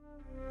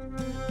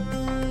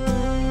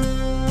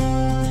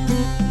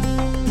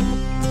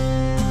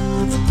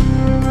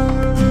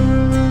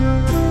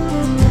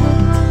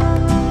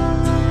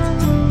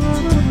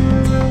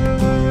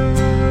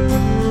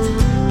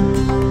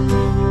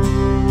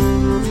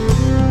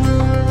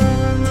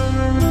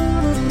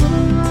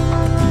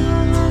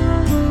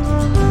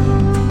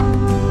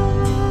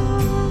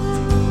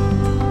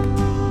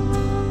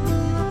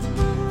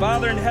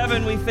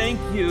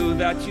you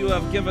that you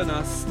have given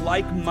us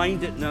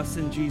like-mindedness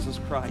in Jesus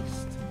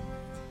Christ.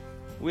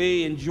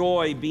 We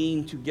enjoy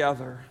being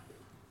together.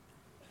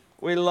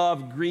 We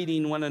love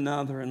greeting one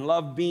another and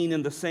love being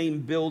in the same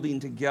building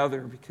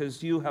together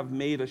because you have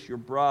made us your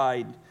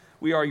bride.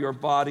 We are your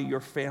body, your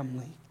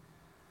family.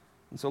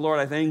 And so, Lord,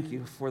 I thank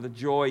you for the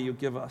joy you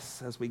give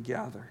us as we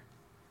gather.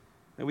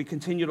 That we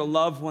continue to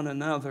love one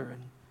another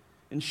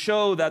and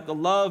show that the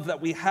love that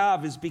we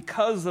have is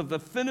because of the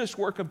finished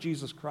work of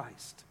Jesus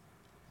Christ.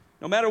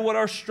 No matter what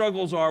our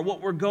struggles are,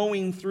 what we're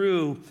going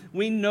through,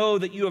 we know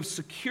that you have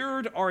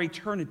secured our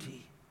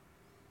eternity.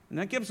 And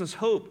that gives us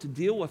hope to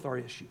deal with our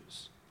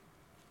issues.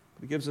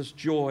 It gives us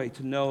joy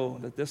to know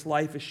that this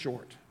life is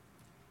short.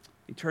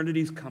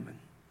 Eternity's coming.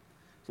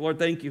 So, Lord,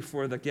 thank you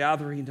for the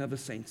gathering of the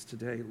saints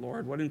today,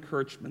 Lord. What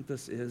encouragement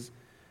this is.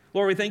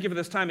 Lord, we thank you for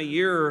this time of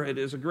year. It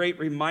is a great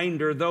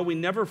reminder, though we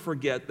never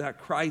forget that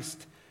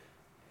Christ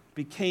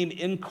became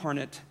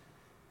incarnate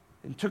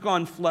and took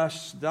on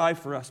flesh to die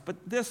for us. But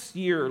this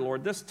year,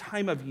 Lord, this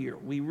time of year,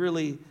 we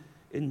really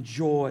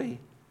enjoy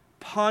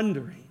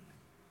pondering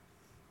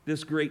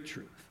this great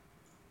truth.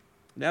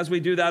 And as we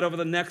do that over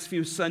the next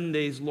few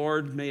Sundays,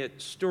 Lord, may it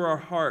stir our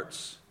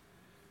hearts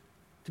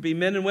to be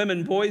men and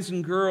women, boys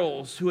and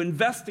girls who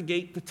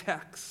investigate the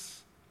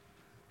texts,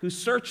 who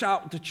search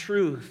out the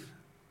truth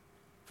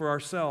for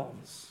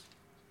ourselves.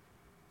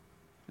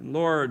 And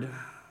Lord,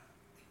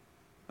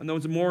 on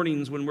those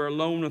mornings when we're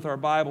alone with our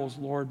Bibles,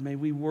 Lord, may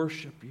we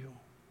worship you.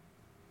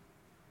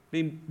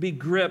 Be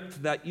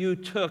gripped that you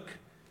took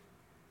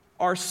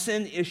our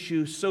sin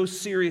issue so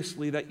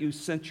seriously that you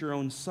sent your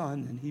own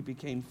Son and he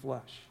became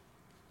flesh.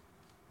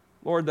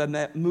 Lord, then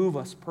that move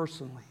us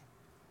personally.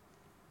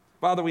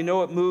 Father, we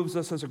know it moves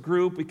us as a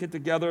group. We get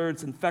together.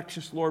 It's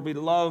infectious, Lord. We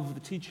love the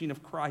teaching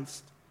of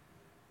Christ.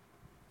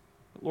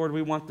 But Lord,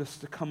 we want this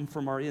to come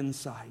from our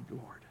inside,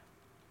 Lord.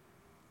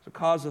 So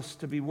cause us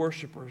to be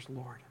worshipers,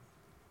 Lord.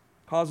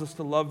 Cause us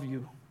to love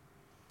you.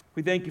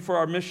 We thank you for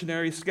our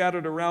missionaries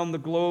scattered around the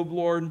globe,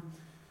 Lord.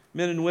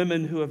 Men and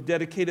women who have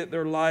dedicated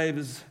their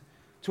lives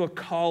to a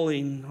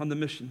calling on the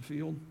mission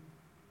field.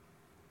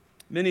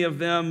 Many of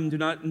them do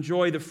not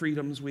enjoy the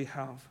freedoms we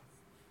have.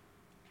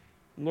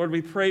 And Lord,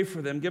 we pray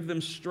for them. Give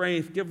them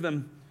strength. Give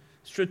them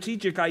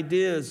strategic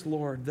ideas,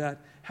 Lord, that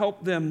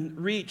help them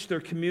reach their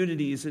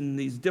communities in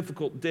these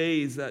difficult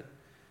days that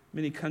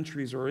many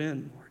countries are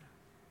in, Lord.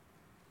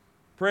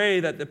 Pray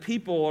that the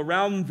people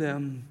around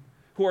them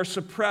who are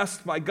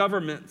suppressed by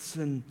governments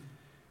and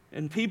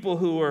people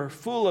who are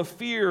full of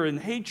fear and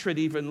hatred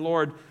even,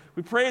 Lord,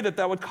 we pray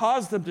that would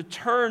cause them to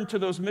turn to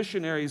those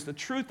missionaries, the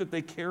truth that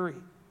they carry.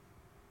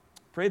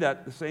 Pray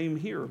that the same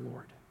here,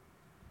 Lord.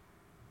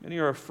 Many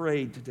are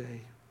afraid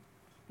today.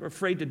 They're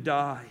afraid to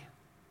die.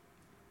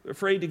 They're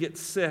afraid to get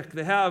sick.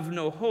 They have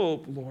no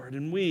hope, Lord.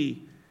 And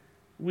we,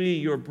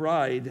 your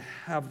bride,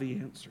 have the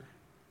answer.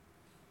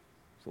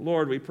 So,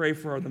 Lord, we pray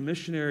for the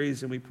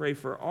missionaries and we pray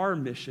for our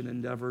mission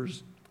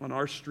endeavors on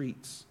our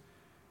streets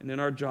and in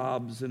our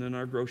jobs and in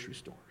our grocery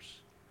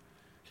stores.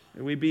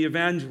 May we be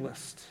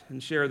evangelists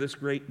and share this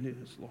great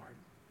news, Lord.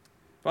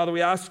 Father,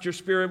 we ask that your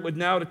Spirit would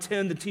now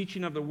attend the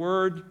teaching of the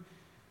Word.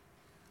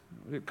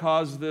 Would it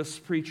cause this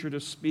preacher to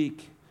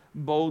speak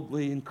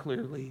boldly and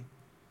clearly?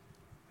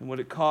 And would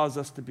it cause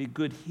us to be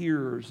good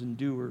hearers and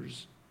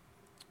doers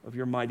of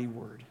your mighty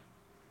word?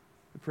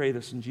 We pray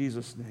this in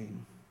Jesus'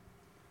 name.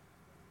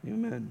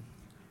 Amen.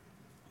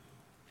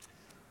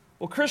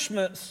 Well,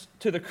 Christmas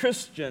to the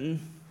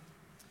Christian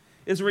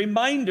is a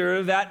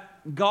reminder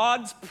that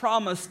God's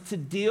promise to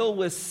deal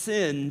with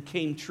sin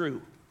came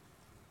true.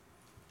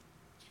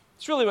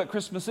 It's really what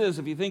Christmas is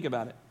if you think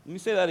about it. Let me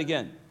say that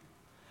again.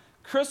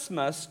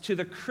 Christmas to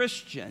the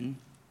Christian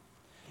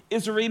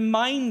is a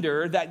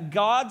reminder that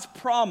God's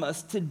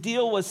promise to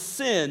deal with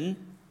sin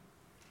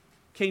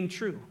came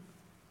true.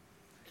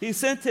 He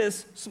sent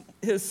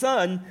his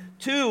Son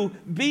to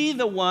be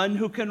the one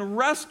who can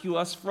rescue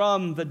us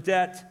from the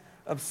debt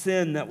of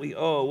sin that we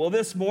owe. Well,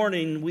 this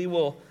morning we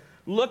will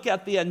look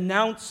at the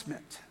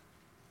announcement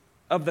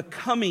of the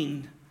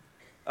coming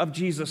of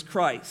Jesus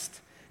Christ.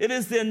 It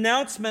is the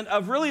announcement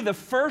of really the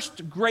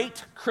first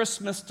great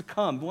Christmas to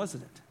come,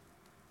 wasn't it?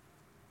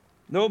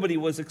 Nobody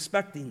was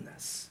expecting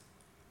this.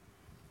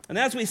 And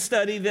as we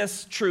study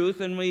this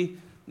truth, and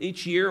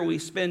each year we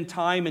spend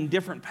time in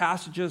different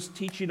passages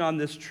teaching on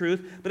this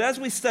truth, but as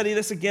we study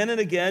this again and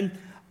again,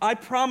 I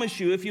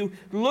promise you, if you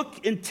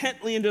look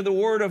intently into the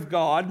Word of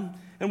God,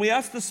 and we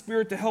ask the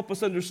Spirit to help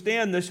us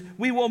understand this,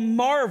 we will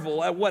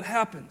marvel at what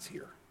happens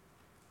here.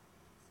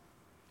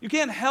 You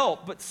can't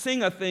help but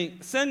sing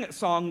a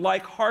song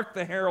like Hark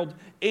the Herald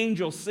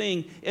Angels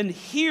Sing and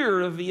hear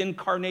of the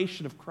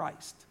incarnation of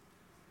Christ.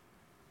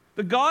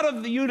 The God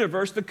of the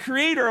universe, the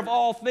creator of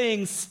all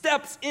things,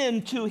 steps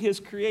into his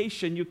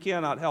creation. You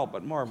cannot help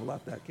but marvel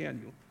at that, can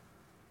you?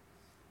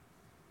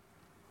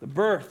 The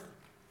birth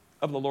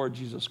of the Lord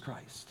Jesus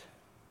Christ.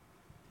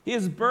 He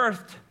is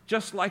birthed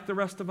just like the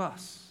rest of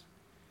us.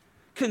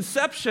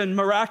 Conception,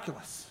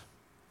 miraculous.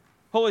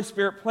 Holy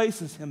Spirit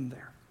places him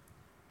there.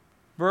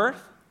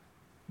 Birth,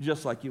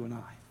 just like you and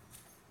I.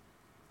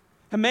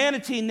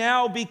 Humanity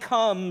now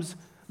becomes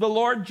the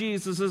Lord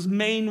Jesus'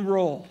 main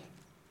role.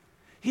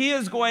 He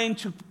is going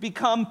to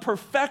become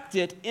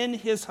perfected in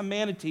his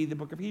humanity, the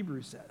book of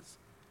Hebrews says.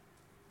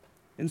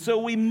 And so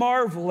we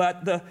marvel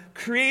at the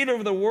creator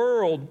of the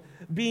world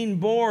being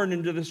born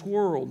into this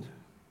world.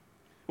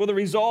 Well, the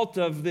result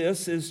of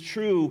this is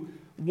true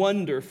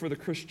wonder for the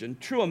Christian,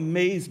 true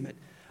amazement.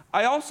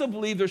 I also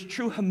believe there's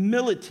true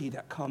humility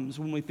that comes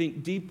when we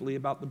think deeply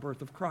about the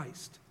birth of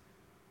Christ.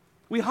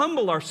 We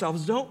humble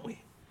ourselves, don't we?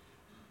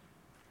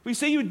 We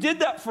say, you did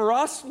that for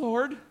us,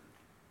 Lord.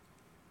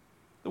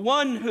 The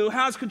one who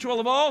has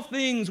control of all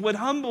things would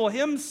humble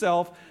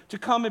himself to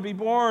come and be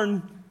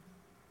born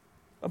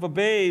of a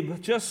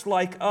babe just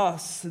like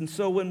us. And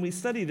so when we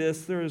study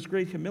this, there is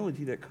great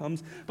humility that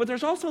comes, but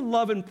there's also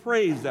love and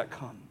praise that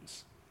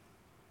comes.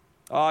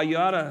 You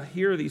ought to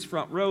hear these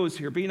front rows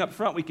here. Being up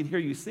front, we can hear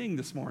you sing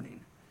this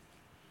morning.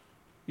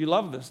 You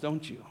love this,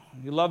 don't you?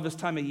 You love this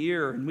time of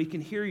year, and we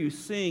can hear you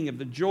sing of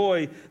the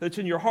joy that's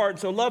in your heart.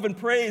 So love and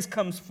praise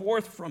comes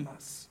forth from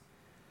us.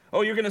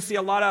 Oh, you're going to see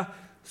a lot of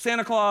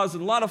Santa Claus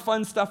and a lot of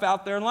fun stuff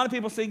out there, and a lot of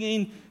people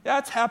singing,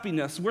 that's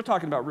happiness. We're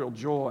talking about real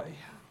joy.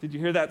 Did you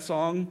hear that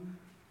song?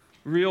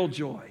 Real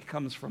joy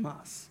comes from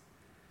us.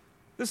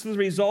 This is the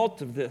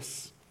result of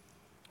this.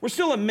 We're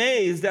still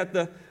amazed at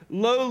the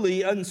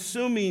lowly,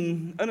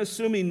 unassuming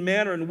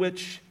manner in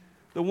which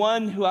the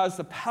one who has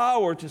the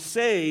power to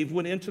save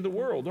went into the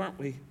world, aren't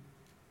we?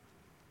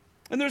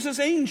 And there's this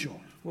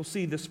angel we'll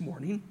see this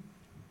morning.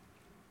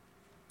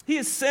 He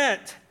is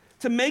sent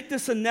to make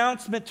this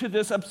announcement to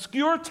this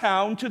obscure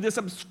town, to this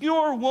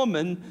obscure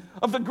woman,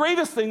 of the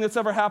greatest thing that's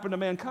ever happened to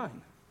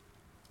mankind.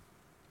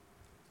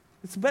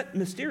 It's a bit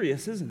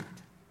mysterious, isn't it?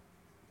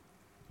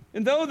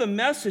 And though the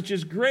message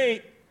is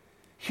great,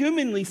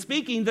 humanly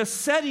speaking, the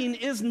setting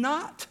is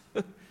not.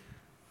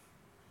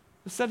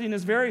 The setting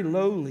is very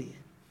lowly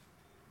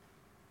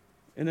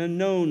and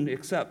unknown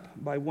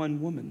except by one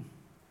woman.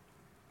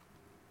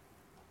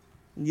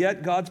 And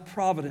yet God's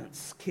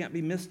providence can't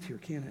be missed here,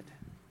 can it?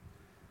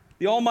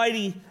 The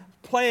almighty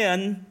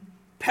plan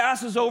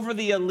passes over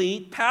the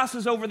elite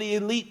places,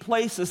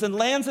 and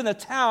lands in a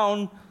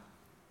town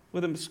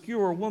with an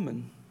obscure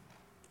woman.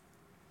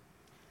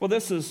 Well,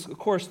 this is, of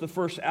course, the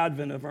first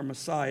advent of our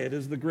Messiah. It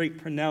is the great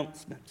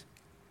pronouncement.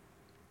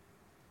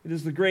 It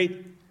is the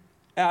great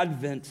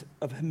advent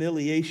of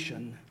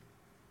humiliation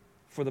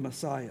for the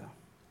Messiah.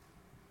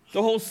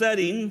 The whole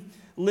setting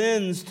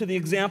lends to the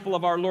example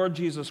of our Lord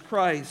Jesus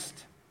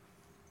Christ,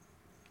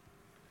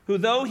 who,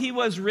 though he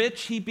was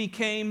rich, he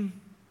became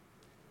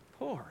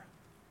poor.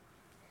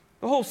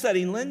 The whole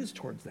setting lends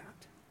towards that.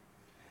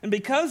 And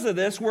because of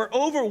this, we're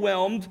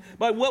overwhelmed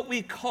by what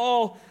we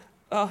call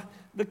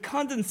the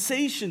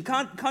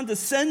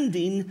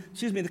condescending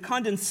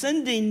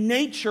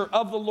nature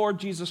of the Lord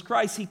Jesus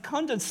Christ. He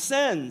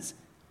condescends.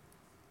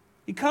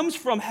 He comes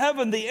from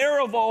heaven, the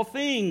heir of all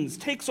things,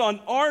 takes on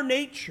our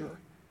nature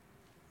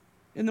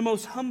in the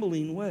most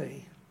humbling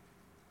way.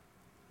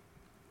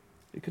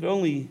 It could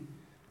only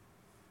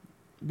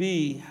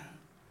be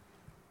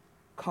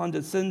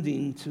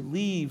condescending to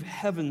leave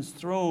heaven's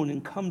throne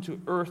and come to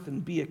earth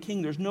and be a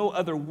king. There's no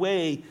other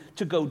way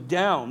to go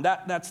down.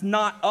 That's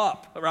not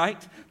up,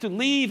 right? To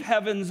leave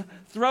heaven's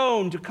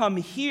throne to come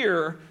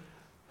here,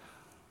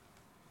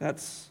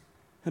 that's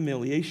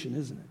humiliation,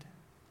 isn't it?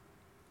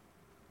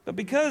 But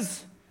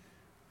because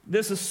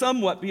this is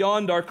somewhat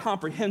beyond our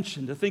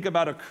comprehension, to think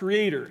about a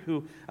creator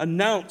who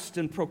announced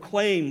and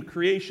proclaimed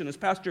creation, as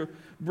Pastor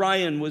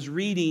Brian was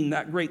reading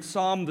that great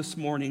psalm this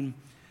morning,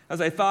 as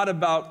I thought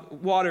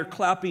about water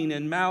clapping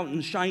and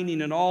mountains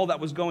shining and all that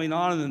was going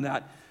on in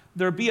that,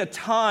 there'll be a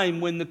time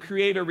when the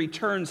Creator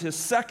returns, his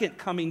second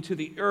coming to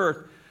the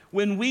earth,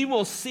 when we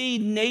will see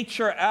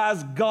nature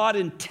as God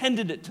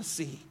intended it to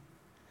see.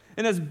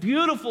 And as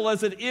beautiful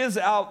as it is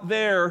out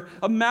there,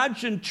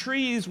 imagine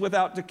trees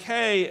without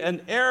decay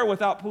and air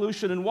without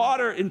pollution and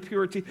water in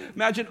purity.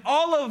 Imagine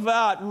all of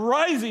that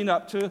rising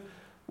up to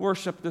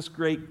worship this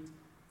great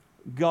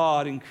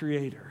God and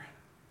Creator.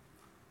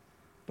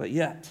 But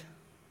yet,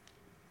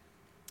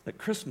 at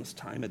Christmas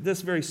time, at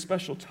this very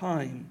special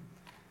time,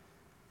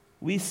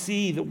 we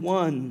see the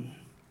one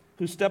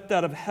who stepped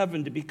out of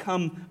heaven to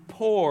become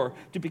poor,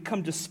 to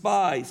become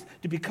despised,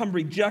 to become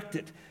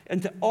rejected,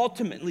 and to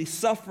ultimately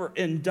suffer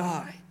and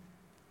die.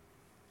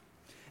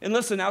 And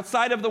listen,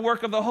 outside of the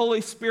work of the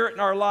Holy Spirit in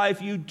our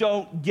life, you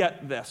don't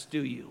get this,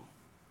 do you?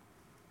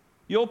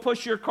 You'll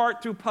push your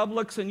cart through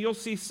Publix and you'll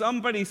see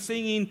somebody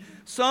singing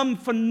some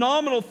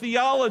phenomenal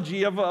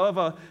theology of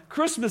a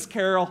Christmas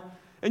carol,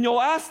 and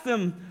you'll ask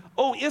them,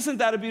 oh, isn't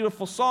that a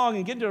beautiful song?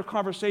 And get into a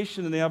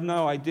conversation and they have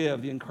no idea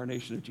of the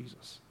incarnation of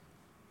Jesus.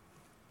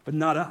 But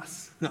not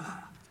us,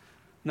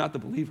 not the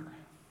believer.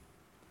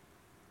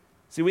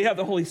 See, we have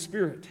the Holy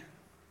Spirit.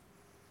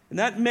 And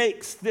that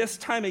makes this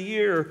time of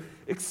year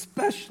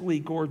especially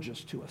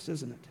gorgeous to us,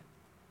 isn't it?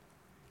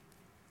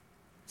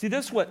 See,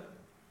 this is what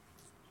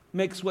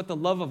makes what the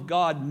love of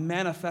God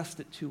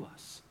manifested to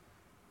us.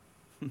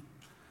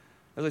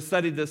 As I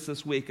studied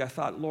this week, I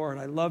thought, Lord,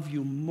 I love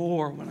you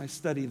more when I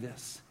study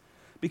this.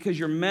 because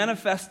you're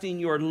manifesting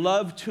your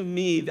love to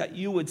me, that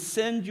you would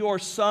send your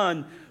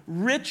Son,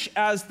 rich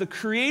as the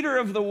creator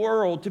of the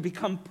world, to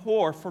become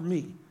poor for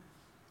me.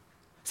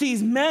 See,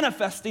 he's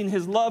manifesting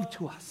his love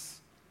to us.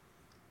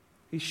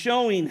 He's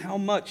showing how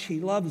much he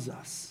loves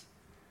us.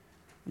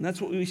 And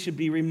that's what we should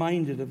be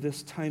reminded of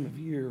this time of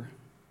year.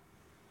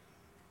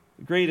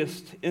 The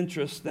greatest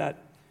interest that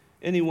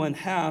anyone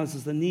has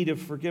is the need of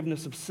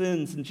forgiveness of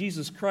sins. And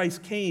Jesus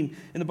Christ came,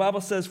 and the Bible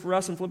says for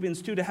us in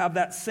Philippians 2 to have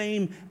that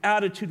same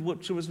attitude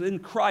which was in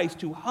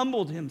Christ, who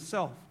humbled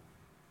himself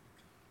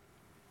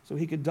so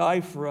he could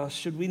die for us.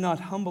 Should we not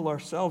humble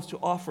ourselves to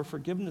offer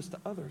forgiveness to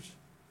others?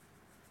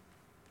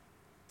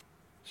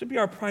 Should be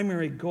our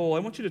primary goal. I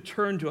want you to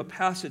turn to a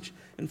passage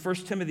in 1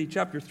 Timothy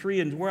chapter 3,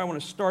 and where I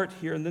want to start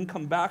here and then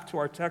come back to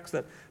our text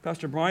that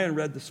Pastor Brian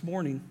read this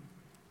morning.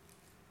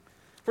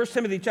 1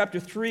 Timothy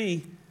chapter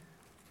 3,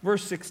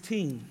 verse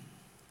 16.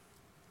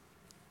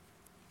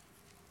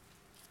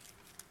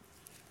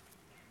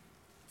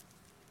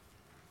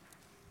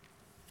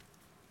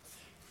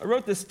 I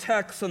wrote this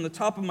text on the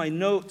top of my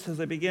notes as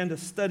I began to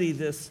study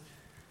this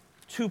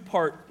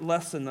two-part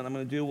lesson that I'm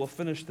going to do. We'll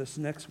finish this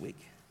next week.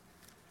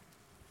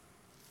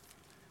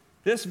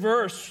 This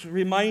verse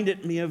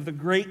reminded me of the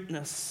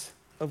greatness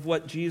of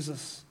what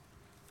Jesus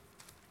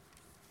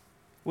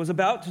was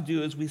about to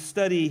do as we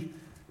study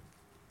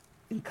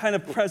in kind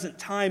of present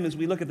time as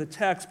we look at the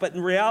text. But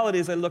in reality,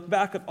 as I look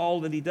back at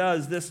all that he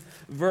does, this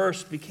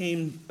verse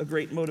became a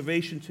great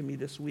motivation to me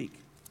this week.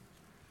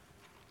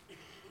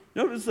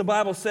 Notice the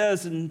Bible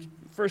says in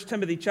 1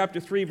 Timothy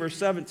chapter 3, verse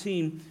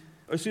 16,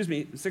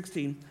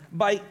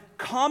 by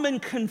common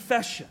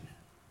confession.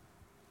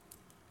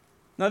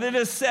 Now, it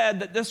is said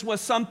that this was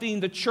something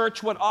the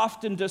church would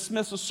often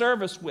dismiss a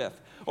service with,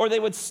 or they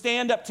would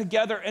stand up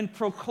together and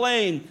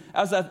proclaim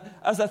as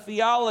a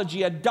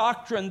theology, a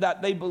doctrine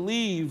that they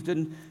believed.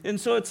 And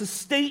so it's a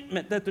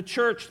statement that the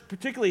church,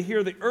 particularly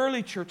here, the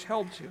early church,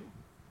 held to.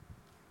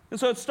 And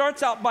so it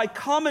starts out by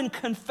common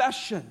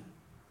confession.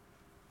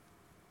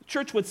 The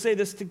church would say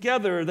this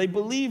together. They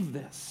believe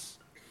this.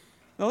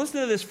 Now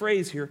listen to this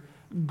phrase here.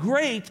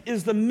 Great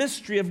is the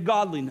mystery of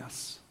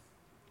godliness.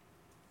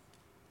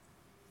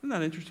 Isn't that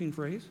an interesting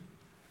phrase?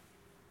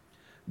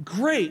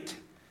 Great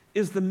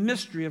is the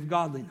mystery of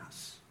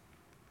godliness.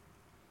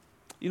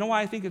 You know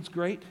why I think it's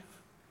great?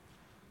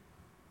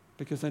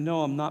 Because I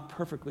know I'm not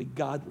perfectly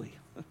godly.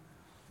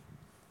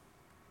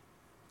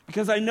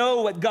 Because I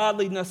know what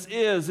godliness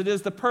is. It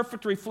is the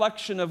perfect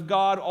reflection of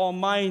God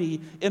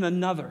Almighty in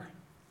another.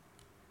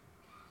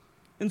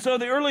 And so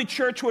the early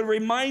church would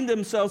remind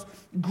themselves,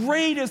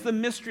 great is the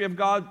mystery of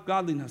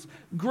godliness.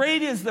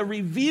 Great is the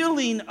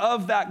revealing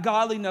of that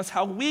godliness,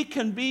 how we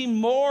can be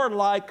more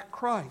like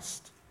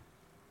Christ.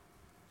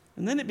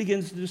 And then it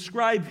begins to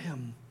describe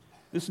him.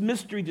 This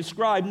mystery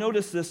described,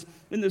 notice this,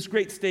 in this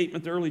great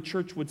statement the early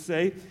church would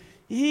say,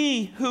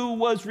 he who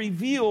was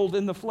revealed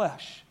in the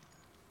flesh.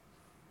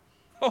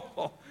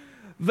 Oh,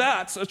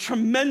 that's a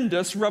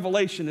tremendous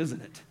revelation,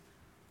 isn't it?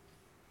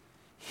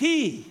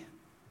 He,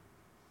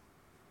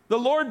 the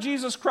Lord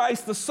Jesus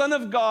Christ, the Son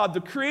of God, the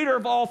creator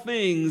of all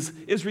things,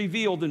 is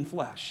revealed in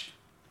flesh.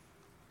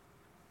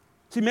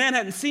 See, man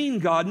hadn't seen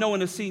God. No one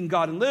has seen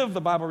God and lived,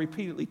 the Bible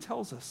repeatedly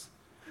tells us.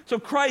 So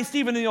Christ,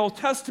 even in the Old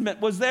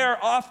Testament, was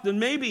there often,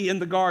 maybe in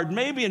the garden,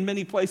 maybe in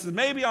many places,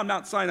 maybe on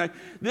Mount Sinai.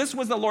 This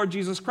was the Lord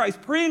Jesus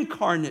Christ,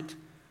 pre-incarnate,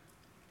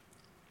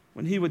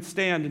 when he would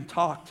stand and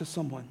talk to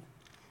someone.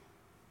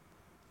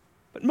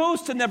 But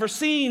most had never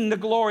seen the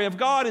glory of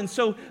God, and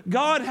so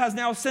God has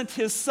now sent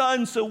his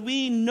Son so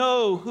we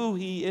know who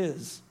he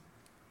is.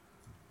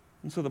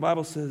 And so the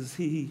Bible says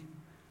he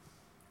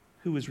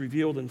who is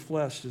revealed in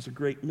flesh is a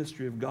great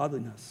mystery of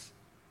godliness.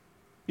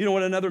 You know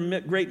what another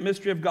great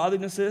mystery of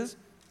godliness is?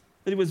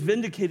 That he was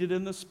vindicated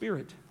in the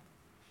Spirit.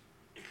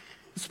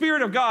 The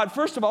Spirit of God,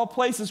 first of all,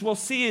 places, we'll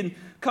see in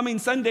coming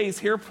Sundays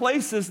here,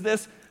 places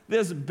this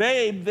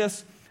babe,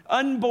 this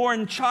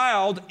unborn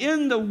child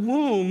in the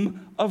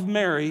womb of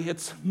Mary.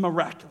 It's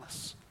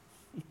miraculous.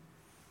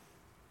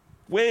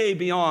 Way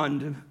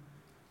beyond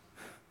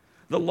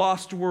the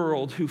lost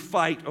world who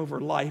fight over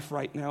life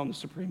right now in the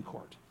Supreme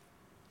Court.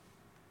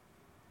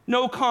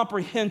 No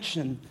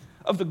comprehension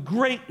of the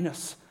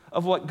greatness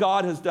of what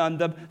God has done,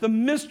 the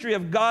mystery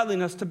of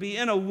godliness to be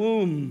in a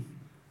womb.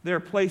 They're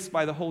placed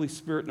by the Holy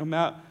Spirit.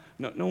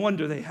 No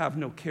wonder they have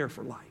no care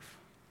for life.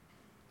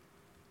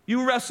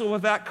 You wrestle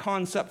with that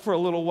concept for a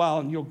little while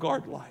and you'll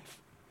guard life.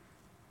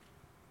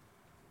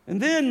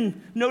 And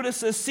then notice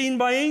this, seen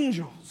by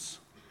angels.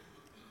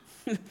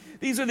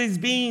 These are these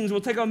beings. We'll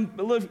take a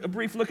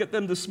brief look at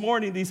them this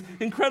morning. These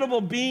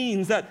incredible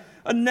beings that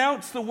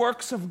announce the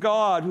works of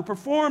God, who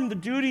perform the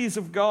duties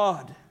of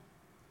God.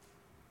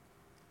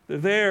 They're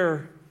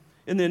there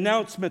in the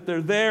announcement.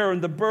 They're there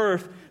in the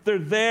birth. They're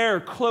there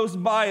close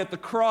by at the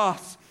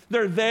cross.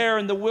 They're there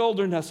in the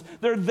wilderness.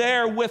 They're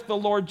there with the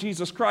Lord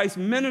Jesus Christ,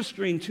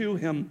 ministering to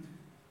him.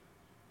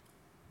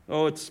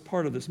 Oh, it's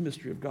part of this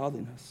mystery of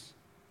godliness.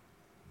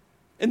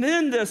 And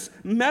then this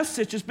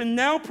message has been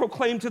now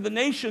proclaimed to the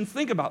nations.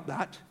 Think about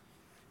that.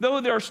 Though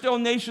there are still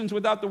nations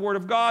without the Word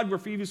of God, we're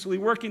previously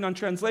working on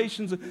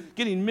translations,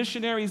 getting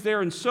missionaries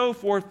there and so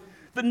forth.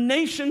 The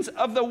nations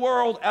of the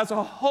world as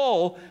a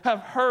whole have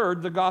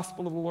heard the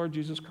gospel of the Lord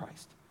Jesus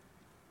Christ.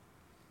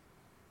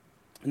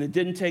 And it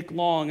didn't take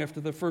long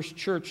after the first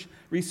church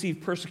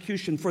received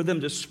persecution for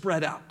them to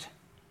spread out.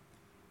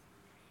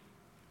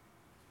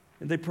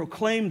 And they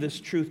proclaimed this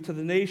truth to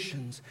the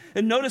nations.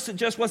 And notice it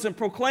just wasn't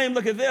proclaimed.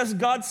 Look at this.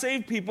 God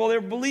saved people.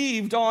 They're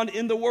believed on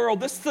in the world.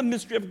 This is the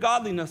mystery of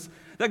godliness.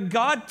 That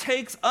God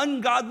takes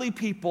ungodly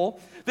people.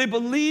 They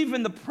believe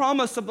in the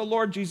promise of the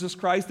Lord Jesus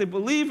Christ. They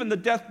believe in the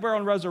death, burial,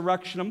 and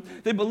resurrection.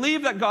 They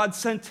believe that God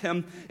sent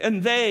him.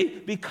 And they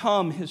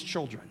become his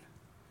children.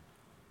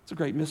 It's a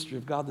great mystery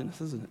of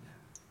godliness, isn't it?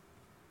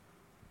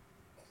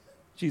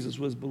 Jesus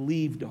was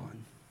believed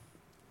on.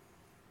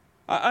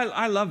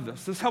 I love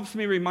this. This helps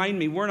me remind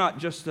me we're not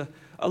just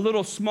a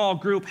little small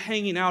group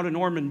hanging out in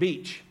Ormond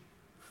Beach.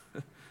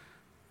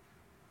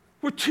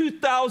 We're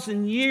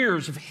 2,000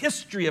 years of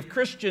history of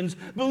Christians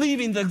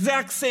believing the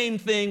exact same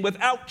thing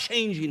without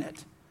changing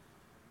it.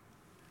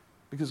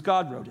 Because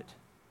God wrote it.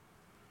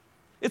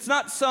 It's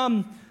not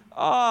some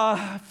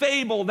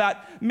fable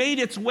that made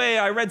its way.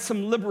 I read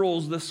some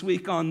liberals this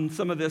week on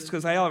some of this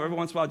because every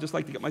once in a while I just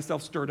like to get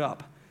myself stirred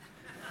up.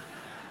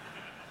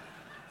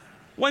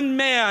 One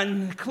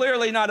man,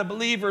 clearly not a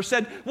believer,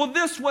 said, well,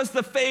 this was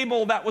the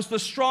fable that was the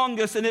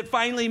strongest, and it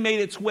finally made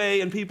its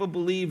way, and people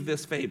believe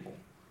this fable.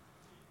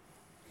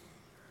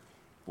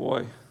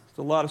 Boy, it's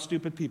a lot of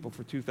stupid people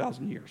for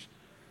 2,000 years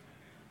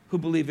who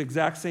believe the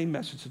exact same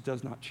message that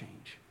does not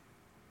change.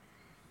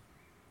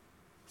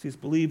 See, it's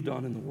believed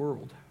on in the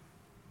world.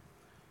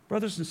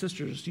 Brothers and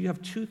sisters, you have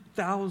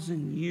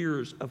 2,000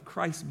 years of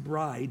Christ's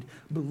bride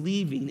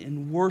believing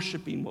and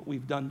worshiping what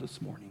we've done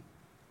this morning,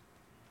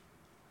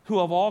 who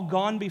have all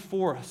gone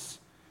before us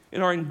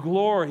and are in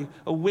glory,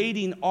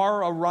 awaiting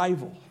our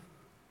arrival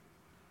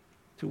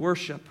to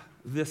worship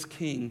this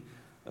King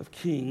of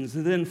Kings.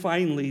 And then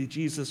finally,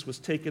 Jesus was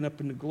taken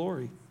up into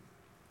glory.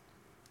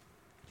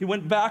 He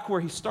went back where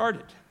he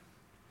started.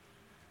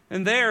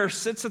 And there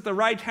sits at the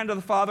right hand of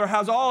the Father,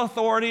 has all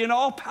authority and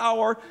all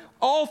power.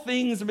 All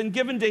things have been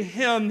given to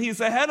him. He's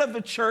the head of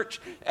the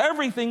church.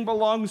 Everything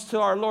belongs to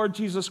our Lord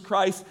Jesus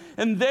Christ.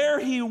 And there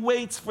he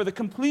waits for the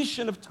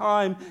completion of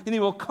time, and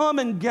he will come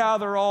and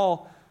gather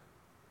all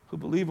who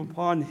believe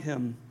upon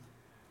him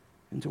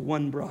into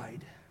one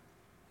bride.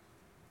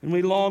 And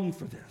we long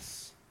for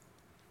this.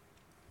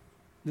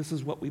 This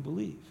is what we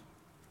believe.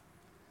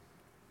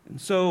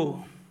 And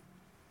so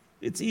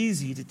it's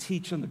easy to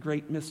teach on the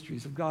great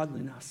mysteries of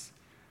godliness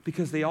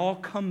because they all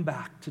come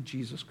back to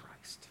Jesus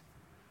Christ.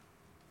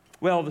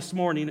 Well, this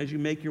morning, as you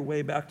make your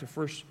way back to the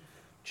first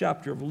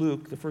chapter of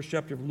Luke,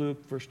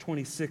 verse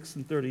 26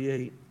 and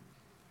 38,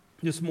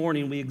 this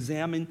morning we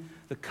examine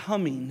the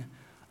coming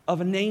of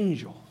an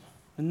angel,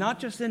 and not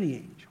just any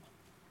angel,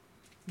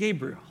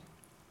 Gabriel.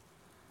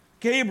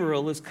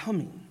 Gabriel is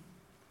coming,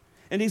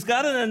 and he's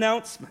got an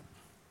announcement.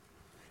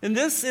 And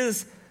this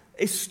is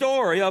a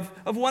story of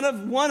one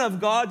of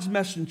God's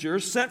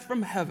messengers sent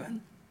from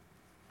heaven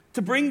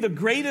to bring the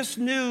greatest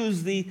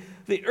news the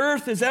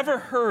earth has ever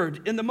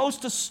heard in the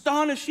most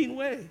astonishing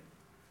way.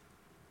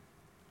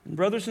 And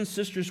brothers and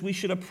sisters, we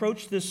should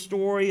approach this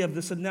story of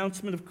this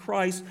announcement of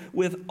Christ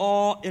with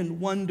awe and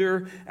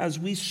wonder as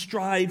we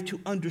strive to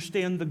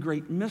understand the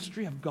great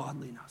mystery of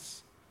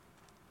godliness.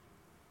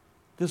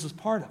 This is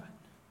part of it.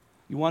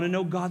 You want to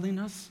know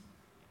godliness?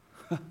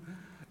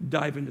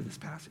 Dive into this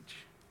passage.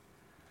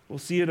 We'll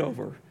see it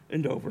over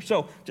and over.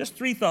 So, just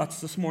 3 thoughts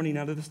this morning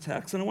out of this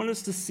text, and I want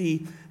us to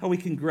see how we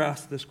can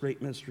grasp this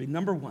great mystery.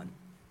 Number 1,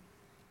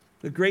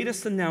 the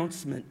greatest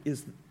announcement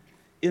is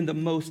in the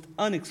most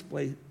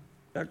unexpected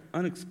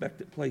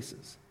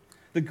places.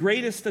 The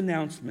greatest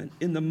announcement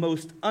in the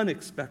most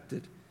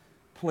unexpected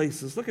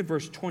places. Look at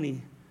verse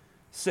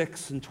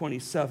 26 and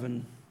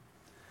 27.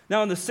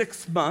 Now, in the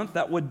 6th month,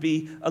 that would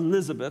be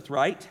Elizabeth,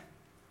 right?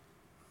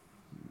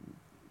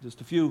 Just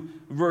a few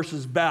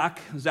verses back,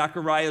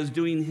 Zechariah is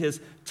doing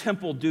his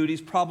temple duties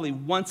probably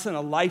once in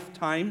a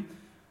lifetime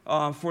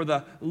for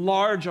the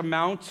large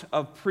amount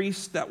of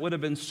priests that would have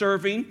been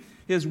serving.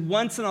 His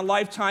once in a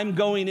lifetime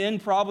going in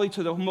probably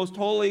to the most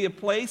holy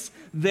place.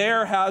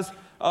 There has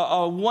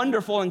a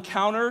wonderful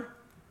encounter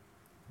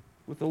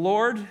with the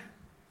Lord.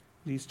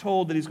 He's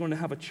told that he's going to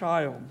have a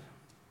child.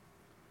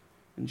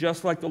 And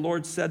just like the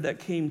Lord said, that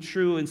came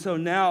true. And so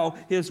now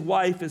his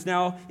wife is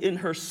now in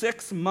her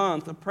 6th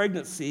month of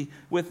pregnancy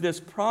with this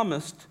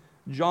promised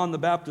John the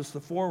Baptist, the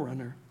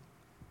forerunner.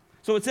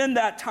 So it's in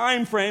that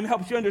time frame,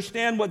 helps you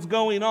understand what's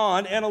going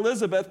on. And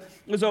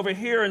Elizabeth is over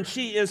here, and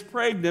she is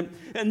pregnant.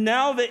 And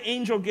now the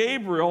angel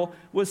Gabriel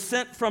was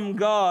sent from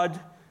God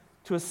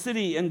to a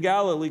city in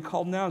Galilee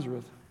called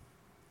Nazareth.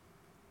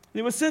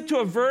 He was sent to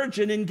a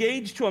virgin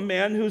engaged to a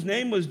man whose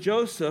name was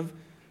Joseph,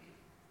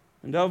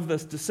 and of the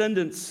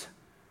descendants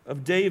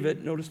of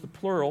David, notice the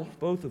plural,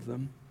 both of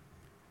them,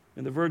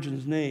 and the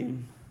virgin's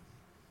name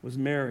was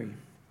Mary.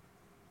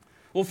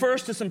 Well,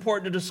 first, it's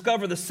important to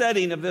discover the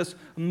setting of this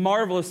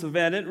marvelous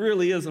event. It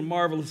really is a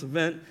marvelous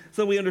event,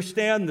 so we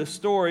understand this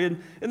story.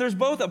 And there's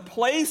both a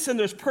place and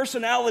there's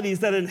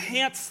personalities that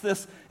enhance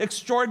this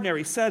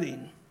extraordinary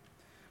setting.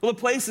 Well, the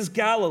place is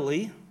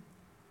Galilee.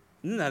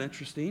 Isn't that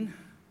interesting?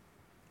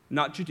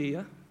 Not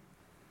Judea,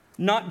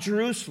 not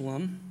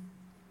Jerusalem,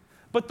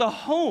 but the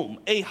home,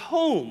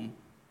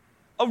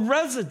 a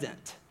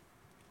resident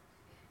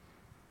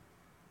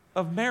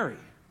of Mary,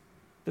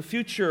 the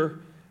future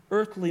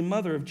earthly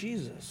mother of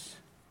Jesus.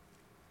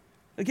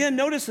 Again,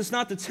 notice it's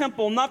not the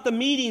temple, not the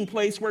meeting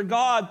place where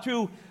God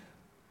through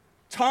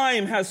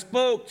time has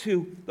spoke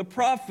to the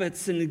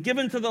prophets and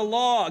given the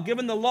law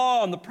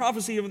and the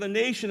prophecy of the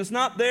nation. It's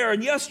not there.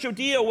 And yes,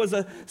 Judea was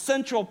a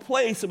central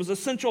place. It was a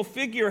central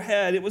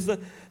figurehead. It was the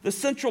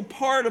central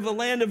part of the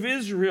land of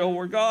Israel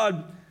where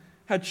God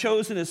had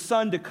chosen his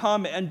son to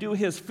come and do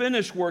his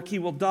finished work. He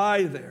will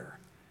die there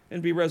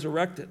and be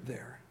resurrected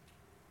there.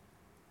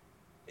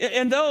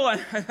 And though I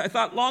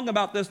thought long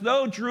about this,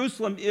 though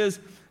Jerusalem is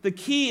the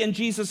key, and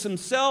Jesus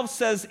himself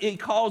says he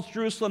calls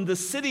Jerusalem the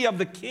city of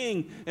the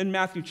king in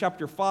Matthew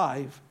chapter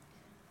 5,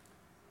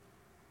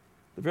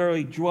 the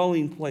very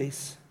dwelling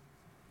place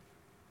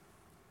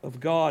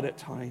of God at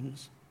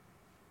times.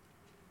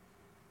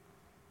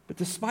 But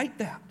despite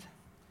that,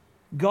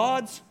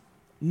 God's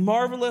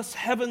marvelous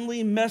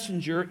heavenly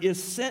messenger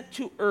is sent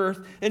to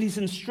earth, and he's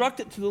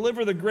instructed to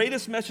deliver the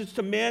greatest message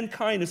to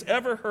mankind has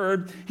ever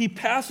heard. He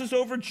passes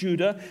over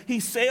Judah. He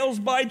sails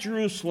by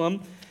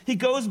Jerusalem. He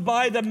goes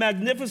by the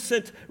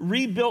magnificent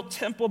rebuilt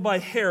temple by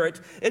Herod,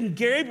 and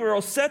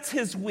Gabriel sets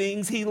his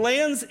wings. He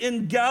lands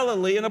in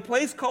Galilee in a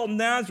place called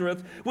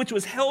Nazareth, which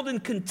was held in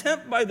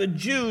contempt by the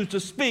Jews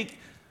to speak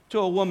to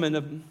a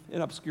woman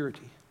in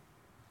obscurity.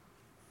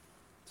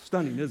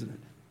 Stunning, isn't it?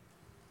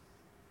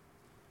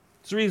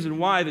 It's the reason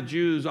why the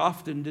Jews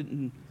often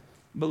didn't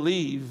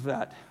believe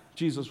that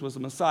Jesus was the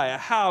Messiah.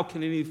 How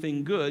can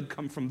anything good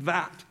come from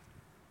that?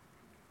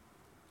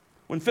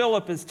 When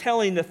Philip is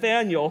telling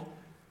Nathanael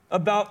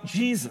about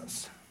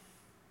Jesus,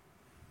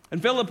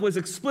 and Philip was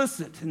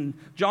explicit in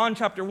John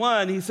chapter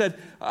 1, he said,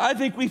 I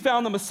think we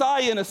found the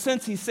Messiah. In a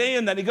sense, he's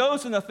saying that. He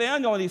goes to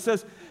Nathanael and he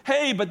says,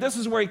 hey, but this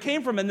is where he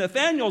came from. And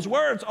Nathanael's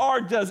words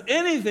are, does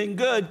anything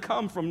good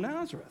come from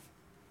Nazareth?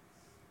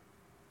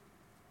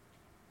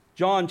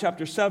 John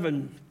chapter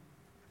 7,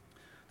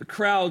 the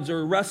crowds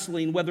are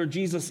wrestling whether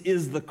Jesus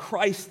is the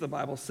Christ, the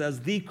Bible says,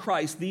 the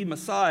Christ, the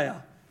Messiah.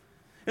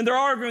 And they're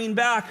arguing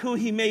back who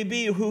he may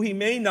be, who he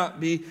may not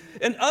be.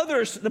 And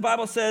others, the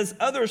Bible says,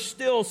 others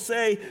still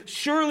say,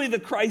 surely the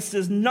Christ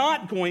is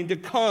not going to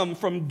come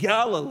from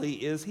Galilee,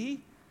 is he?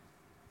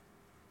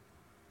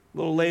 A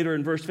little later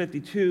in verse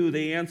 52,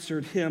 they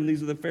answered him,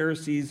 these are the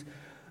Pharisees,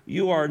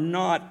 you are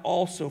not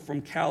also from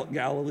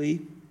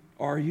Galilee,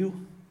 are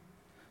you?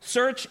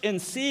 Search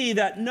and see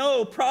that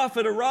no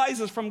prophet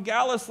arises from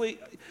Galilee.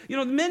 You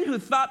know, the men who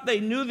thought they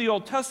knew the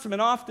Old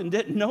Testament often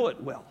didn't know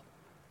it well.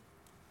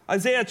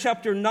 Isaiah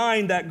chapter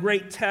 9, that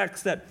great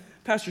text that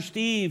Pastor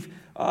Steve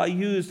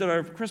used at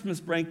our Christmas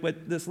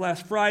banquet this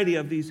last Friday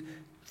of these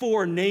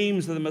 4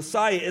 names of the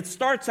Messiah. It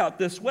starts out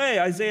this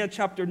way, Isaiah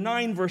chapter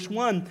 9, verse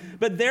 1.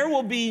 But there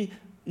will be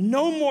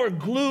no more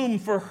gloom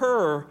for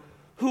her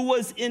who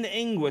was in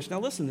anguish. Now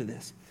listen to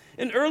this.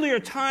 In earlier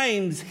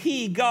times,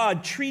 he,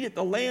 God, treated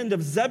the land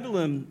of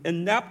Zebulun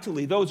and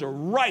Naphtali. Those are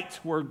right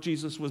where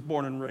Jesus was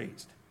born and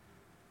raised.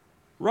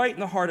 Right in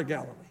the heart of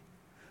Galilee.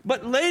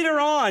 But later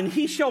on,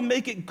 he shall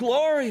make it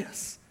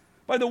glorious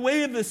by the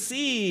way of the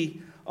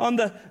sea on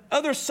the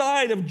other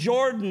side of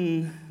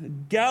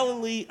Jordan,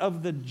 Galilee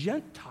of the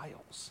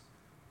Gentiles.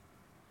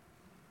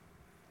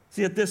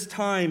 See, at this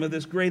time of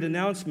this great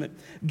announcement,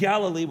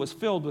 Galilee was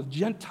filled with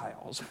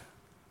Gentiles.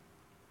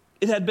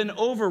 It had been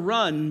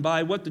overrun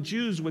by what the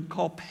Jews would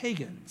call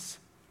pagans.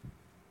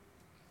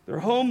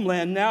 Their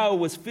homeland now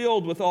was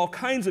filled with all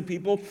kinds of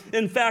people.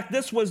 In fact,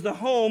 this was the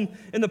home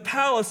in the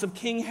palace of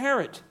King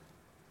Herod,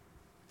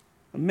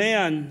 a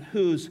man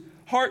whose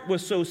heart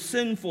was so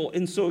sinful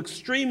and so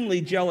extremely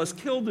jealous,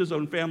 killed his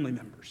own family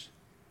members.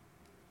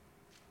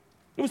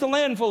 It was a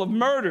land full of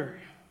murder,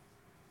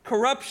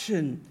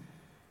 corruption,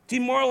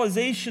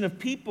 demoralization of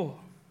people.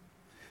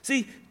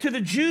 See, to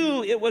the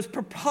Jew, it was a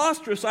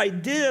preposterous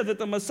idea that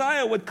the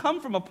Messiah would come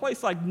from a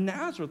place like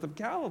Nazareth of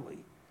Galilee.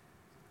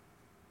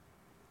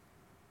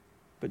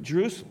 But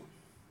Jerusalem,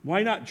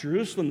 why not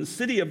Jerusalem, the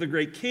city of the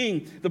great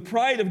king, the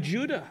pride of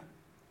Judah?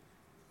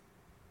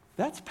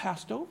 That's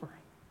passed over.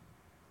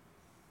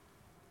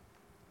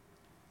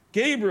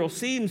 Gabriel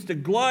seems to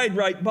glide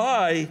right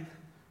by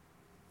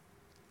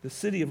the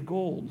city of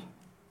gold.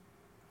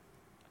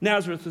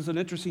 Nazareth is an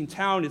interesting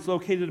town. It's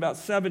located about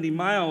 70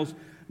 miles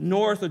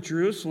north of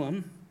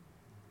Jerusalem.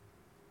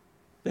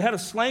 They had a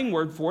slang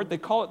word for it. They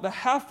call it the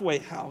halfway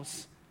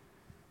house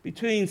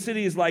between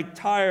cities like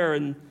Tyre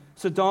and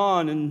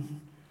Sidon,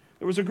 and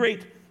there was a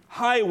great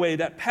highway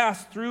that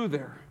passed through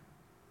there.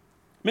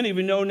 Many of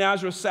you know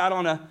Nazareth sat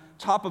on a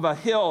top of a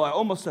hill,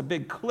 almost a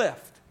big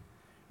cliff.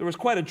 There was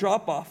quite a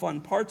drop-off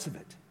on parts of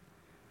it.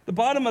 The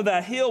bottom of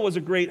that hill was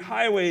a great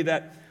highway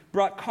that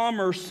brought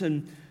commerce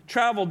and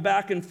traveled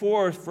back and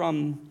forth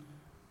from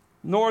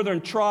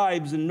northern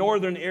tribes and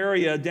northern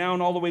area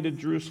down all the way to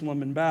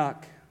Jerusalem and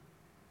back.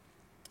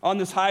 On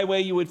this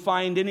highway, you would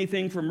find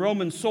anything from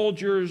Roman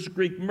soldiers,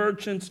 Greek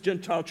merchants,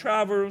 Gentile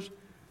travelers,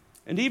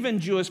 and even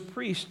Jewish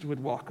priests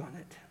would walk on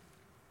it.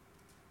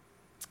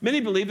 Many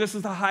believe this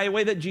is the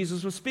highway that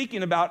Jesus was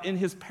speaking about in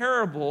his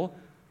parable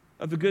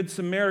of the Good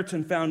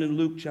Samaritan found in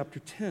Luke chapter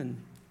 10.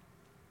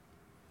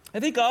 I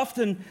think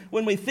often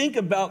when we think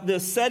about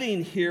this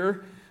setting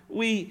here,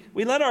 we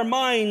let our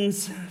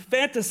minds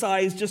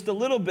fantasize just a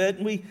little bit,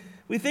 and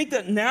we think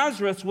that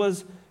Nazareth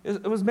was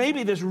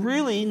maybe this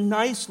really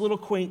nice little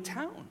quaint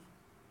town.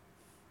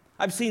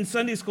 I've seen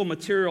Sunday school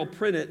material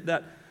printed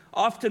that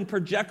often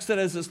projects it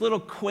as this little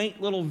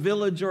quaint little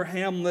village or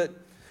hamlet,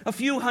 a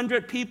few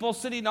hundred people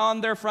sitting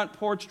on their front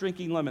porch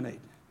drinking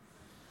lemonade.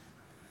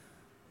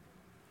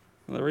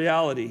 Well, the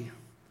reality,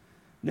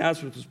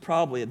 Nazareth was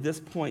probably at this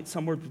point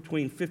somewhere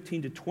between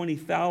 15,000 to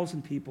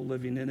 20,000 people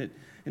living in it,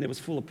 and it was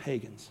full of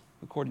pagans,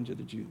 according to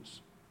the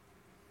Jews.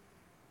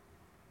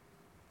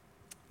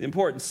 The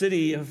important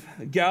city of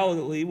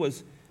Galilee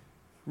was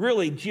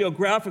really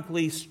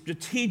geographically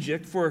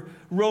strategic for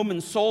Roman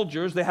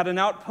soldiers. They had an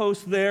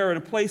outpost there and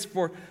a place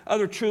for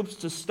other troops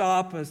to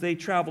stop as they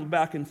traveled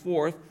back and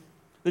forth.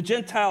 The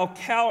Gentile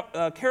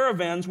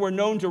caravans were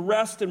known to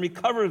rest and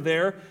recover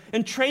there,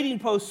 and trading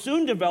posts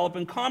soon developed,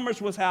 and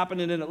commerce was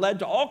happening, and it led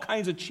to all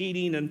kinds of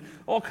cheating and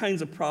all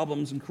kinds of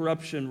problems, and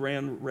corruption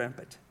ran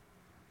rampant.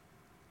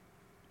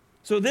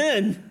 So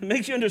then, it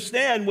makes you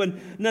understand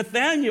when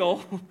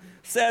Nathanael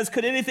says,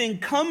 could anything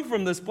come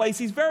from this place?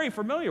 He's very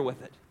familiar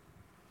with it.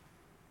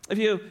 If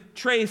you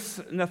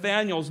trace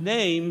Nathanael's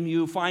name,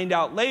 you find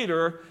out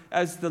later,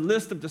 as the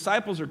list of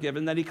disciples are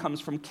given, that he comes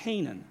from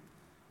Canaan.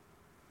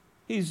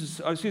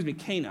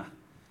 Cana.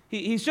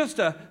 He's just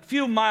a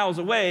few miles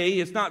away.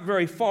 It's not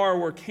very far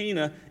where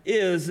Cana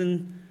is,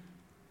 and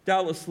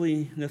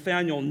doubtlessly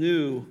Nathanael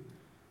knew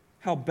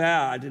how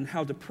bad and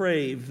how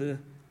depraved the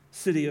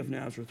city of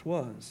Nazareth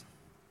was.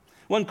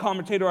 One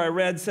commentator I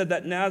read said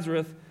that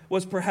Nazareth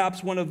was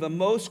perhaps one of the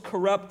most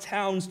corrupt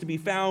towns to be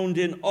found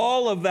in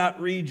all of that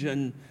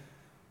region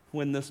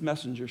when this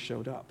messenger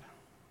showed up.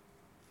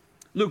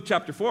 Luke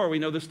chapter 4, we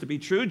know this to be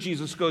true.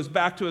 Jesus goes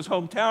back to his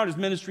hometown. His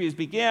ministry has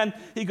began.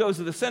 He goes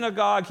to the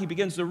synagogue. He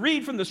begins to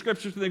read from the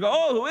scriptures, and they go,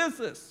 oh, who is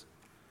this?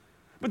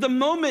 But the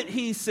moment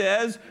he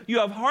says, you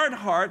have hard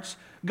hearts,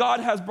 God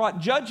has brought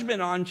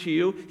judgment onto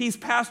you, he's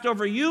passed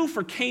over you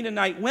for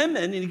Canaanite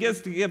women, and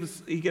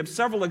he gives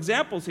several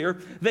examples here.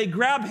 They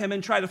grab him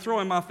and try to throw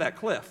him off that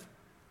cliff.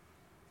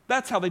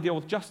 That's how they deal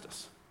with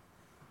justice.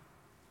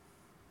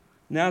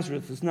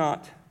 Nazareth is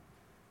not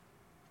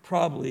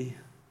probably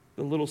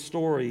the little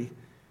story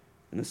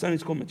in the Sunday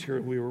school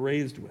material we were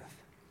raised with.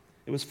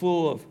 It was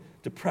full of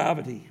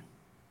depravity.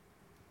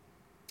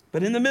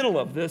 But in the middle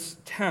of this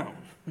town,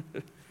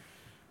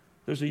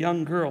 there's a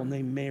young girl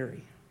named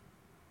Mary.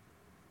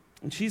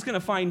 And she's going to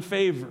find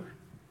favor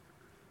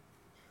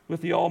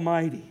with the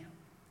Almighty.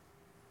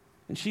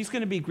 And she's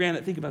going to be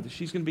granted, think about this,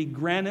 she's going to be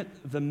granted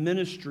the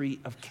ministry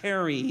of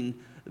carrying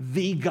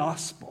the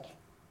gospel.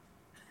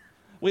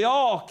 We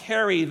all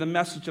carry the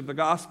message of the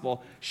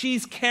gospel.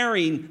 She's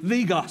carrying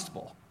the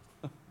gospel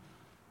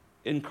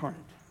incarnate.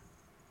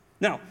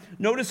 Now,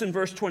 notice in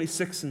verse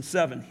 26 and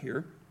 7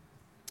 here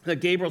that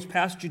Gabriel's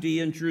past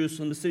Judea and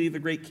Jerusalem, the city of the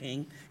great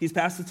king. He's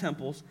past the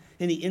temples,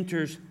 and he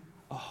enters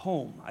a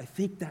home. I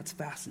think that's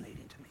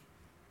fascinating to me.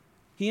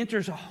 He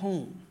enters a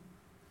home.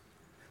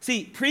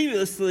 See,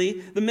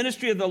 previously, the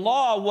ministry of the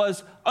law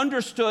was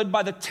understood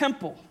by the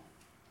temple.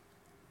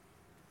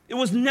 It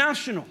was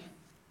national.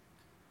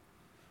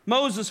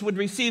 Moses would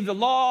receive the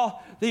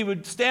law. He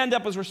would stand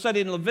up as we're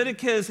studying in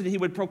Leviticus, and he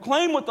would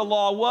proclaim what the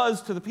law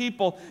was to the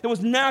people. It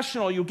was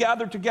national. You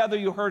gathered together,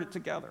 you heard it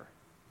together.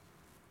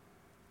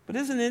 But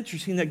isn't it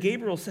interesting that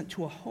Gabriel is sent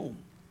to a home,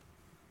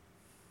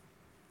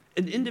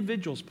 an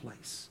individual's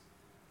place?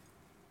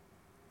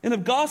 And the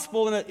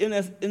gospel,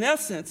 in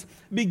essence,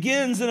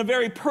 begins in a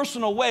very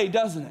personal way,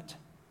 doesn't it?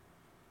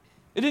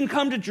 It didn't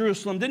come to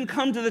Jerusalem, didn't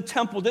come to the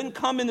temple, didn't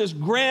come in this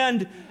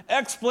grand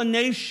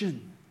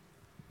explanation.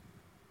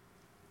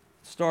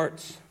 It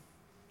starts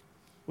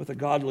with a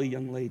godly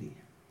young lady.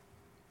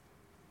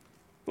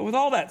 But with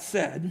all that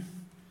said,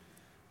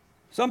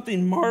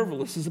 something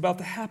marvelous is about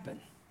to happen.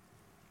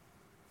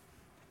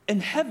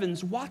 And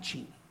heaven's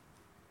watching.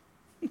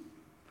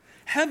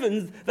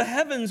 The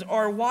heavens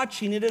are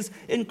watching. It is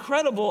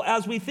incredible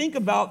as we think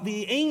about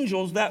the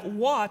angels that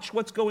watch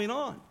what's going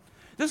on.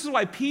 This is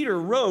why Peter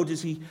wrote,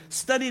 as he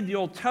studied the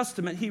Old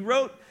Testament, he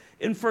wrote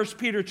in 1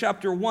 Peter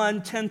chapter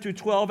 1, 10 through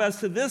 12, as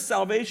to this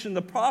salvation,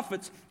 the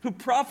prophets who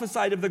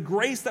prophesied of the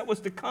grace that was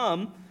to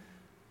come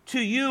to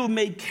you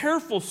made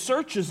careful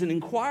searches and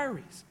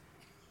inquiries.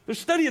 They're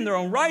studying their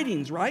own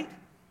writings, right?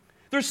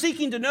 They're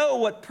seeking to know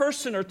what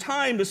person or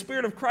time the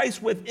Spirit of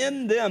Christ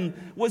within them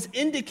was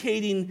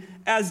indicating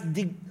as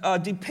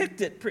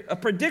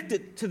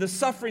predicted to the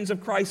sufferings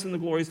of Christ and the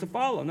glories to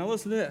follow. Now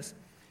listen to this.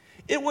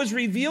 It was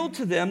revealed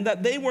to them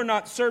that they were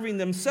not serving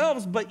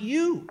themselves, but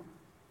you.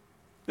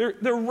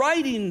 They're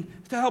writing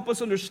to help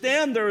us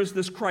understand there is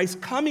this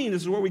Christ coming.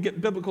 This is where we get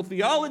biblical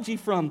theology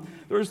from.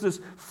 There's this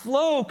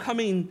flow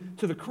coming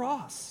to the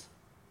cross.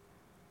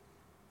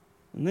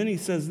 And then he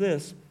says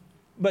this,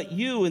 but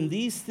you and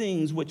these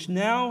things which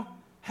now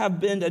have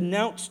been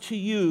announced to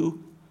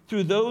you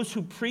through those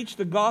who preach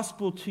the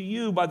gospel to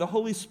you by the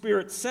Holy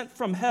Spirit sent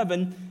from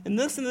heaven, and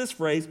listen to this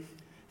phrase,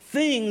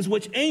 things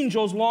which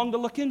angels long to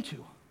look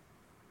into.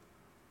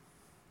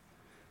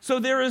 So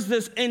there is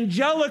this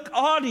angelic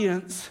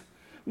audience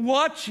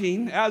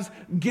watching as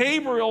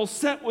Gabriel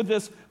sent with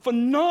this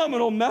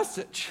phenomenal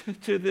message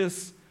to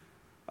this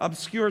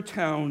obscure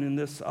town and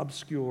this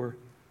obscure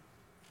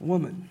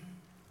woman.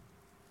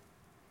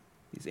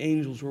 These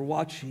angels were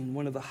watching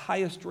one of the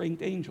highest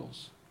ranked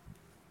angels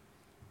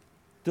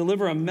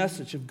deliver a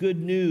message of good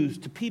news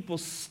to people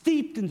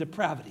steeped in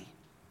depravity.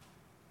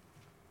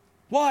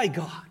 Why,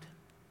 God?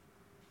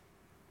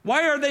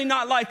 Why are they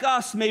not like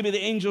us? Maybe the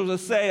angels will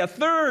say, a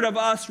third of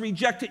us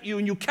rejected you,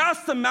 and you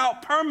cast them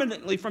out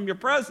permanently from your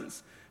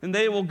presence, and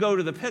they will go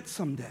to the pit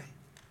someday.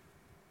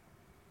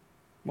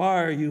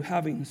 Why are you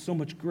having so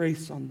much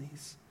grace on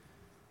these?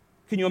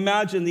 Can you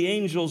imagine the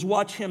angels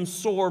watch him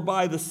soar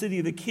by the city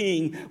of the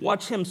king,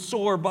 watch him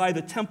soar by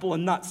the temple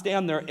and not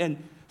stand there and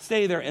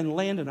stay there and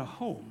land in a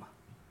home?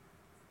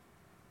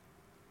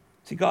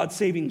 See, God's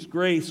saving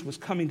grace was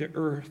coming to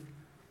earth.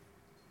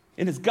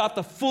 And has got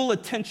the full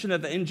attention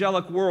of the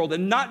angelic world,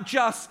 and not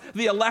just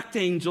the elect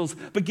angels,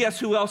 but guess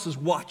who else is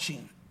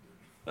watching?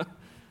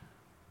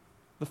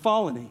 The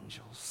fallen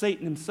angels,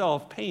 Satan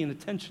himself paying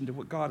attention to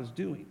what God is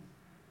doing.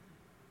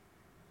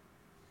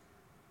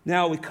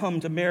 Now we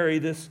come to Mary,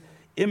 this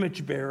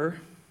image bearer.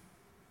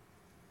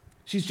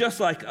 She's just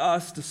like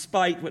us,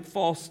 despite what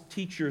false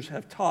teachers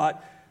have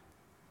taught.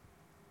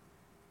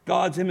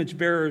 God's image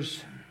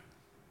bearers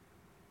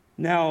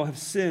now have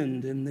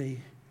sinned, and the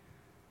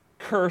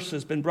curse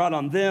has been brought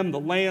on them, the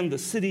land, the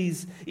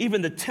cities,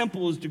 even the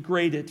temple is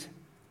degraded.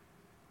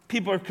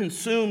 People are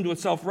consumed with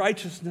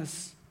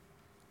self-righteousness.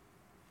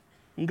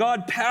 And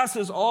God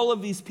passes all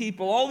these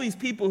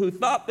people who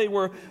thought they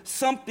were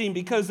something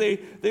because they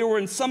were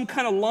in some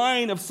kind of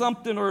line of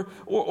something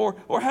or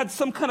had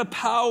some kind of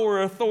power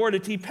or authority.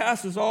 He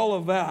passes all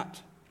of that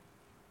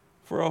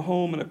for a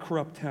home in a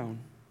corrupt town.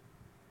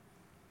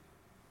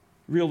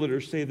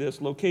 Realtors say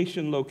this,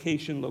 location,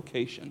 location,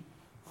 location.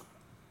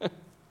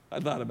 I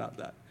thought about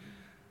that.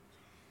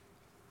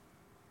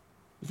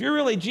 If you're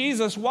really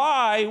Jesus,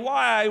 why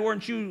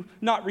weren't you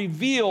not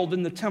revealed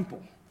in the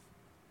temple?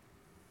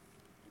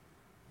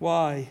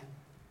 Why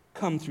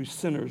come through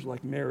sinners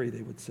like Mary,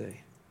 they would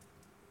say?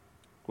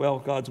 Well,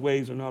 God's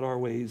ways are not our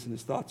ways, and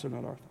his thoughts are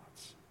not our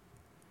thoughts.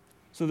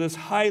 So this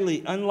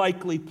highly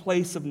unlikely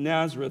place of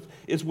Nazareth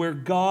is where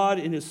God,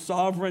 in his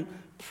sovereign,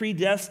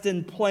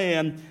 predestined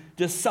plan,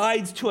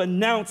 decides to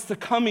announce the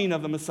coming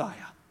of the Messiah.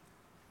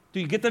 Do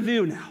you get the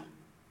view now?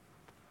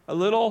 A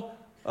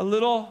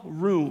little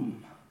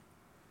room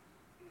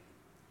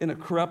in a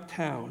corrupt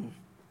town,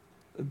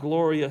 a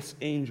glorious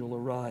angel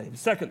arrives.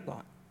 Second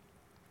thought,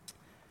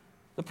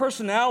 the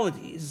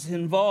personalities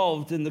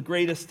involved in the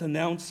greatest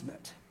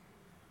announcement.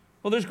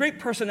 Well, there's great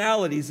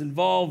personalities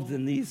involved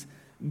in these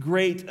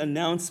great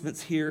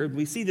announcements here.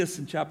 We see this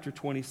in chapter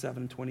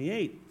 27 and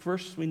 28.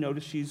 First, we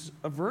notice she's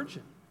a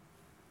virgin.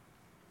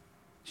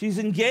 She's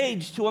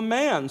engaged to a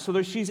man,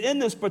 so she's in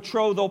this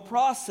betrothal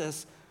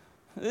process.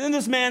 And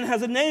this man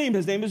has a name.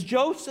 His name is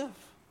Joseph.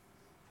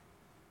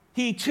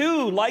 He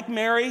too, like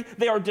Mary,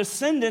 they are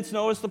descendants.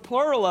 Notice the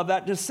plural of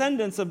that,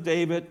 descendants of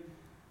David.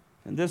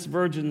 And this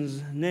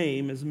virgin's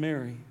name is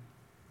Mary.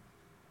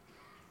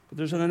 But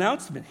there's an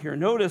announcement here.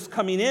 Notice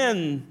coming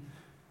in,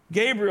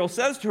 Gabriel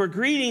says to her,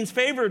 greetings,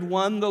 favored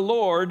one, the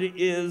Lord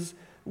is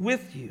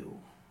with you.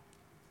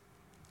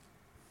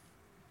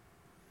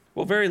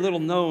 Well, very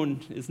little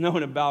is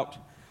known about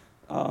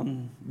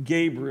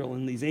Gabriel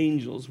and these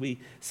angels. We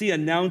see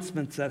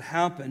announcements that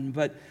happen,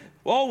 but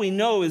all we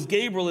know is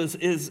Gabriel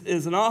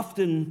is an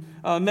often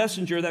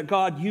messenger that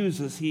God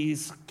uses. He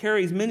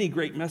carries many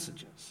great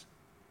messages.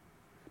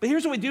 But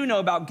here's what we do know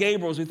about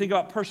Gabriel as we think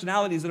about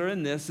personalities that are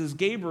in this, is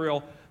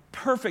Gabriel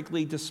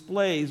perfectly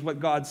displays what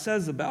God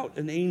says about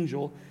an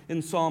angel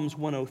in Psalms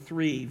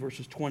 103,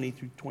 verses 20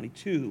 through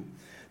 22.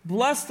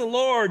 Bless the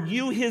Lord,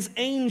 you his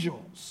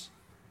angels.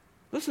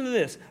 Listen to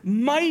this,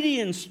 mighty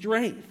in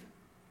strength.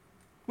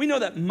 We know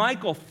that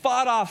Michael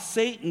fought off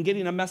Satan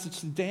getting a message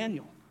to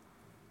Daniel.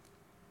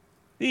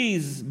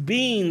 These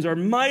beings are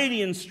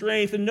mighty in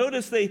strength, and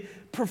notice they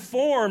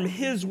perform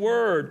his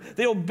word.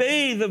 They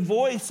obey the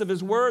voice of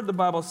his word, the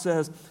Bible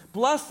says.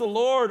 Bless the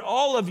Lord,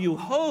 all of you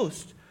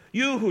hosts,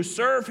 you who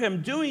serve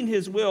him, doing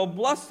his will.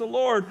 Bless the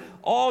Lord,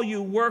 all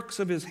you works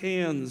of his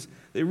hands.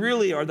 They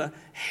really are the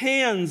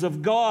hands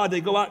of God.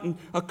 They go out and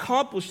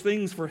accomplish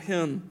things for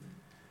him.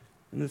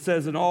 And it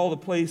says, in all the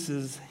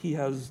places he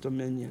has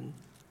dominion.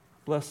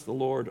 Bless the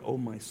Lord, O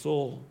my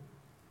soul.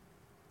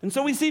 And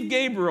so we see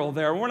Gabriel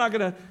there. We're not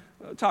going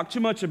to talk too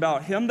much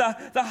about him. The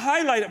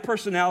highlighted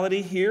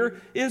personality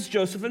here is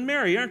Joseph and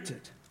Mary, aren't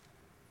it?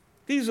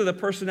 These are the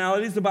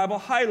personalities the Bible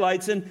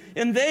highlights, and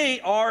they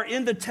are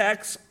in the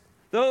text,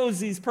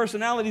 these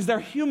personalities,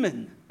 they're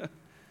human.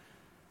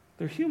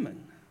 They're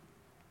human.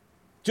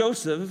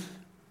 Joseph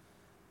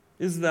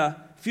is the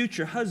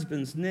future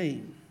husband's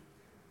name.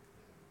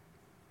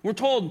 We're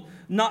told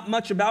not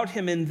much about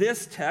him in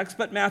this text,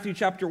 but Matthew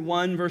chapter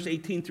 1, verse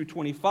 18 through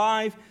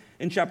 25,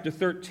 and chapter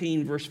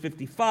 13, verse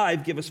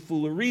 55 give us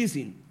fuller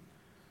reason.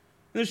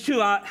 There's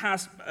two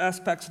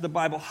aspects the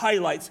Bible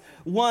highlights.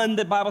 One,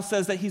 the Bible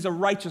says that he's a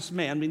righteous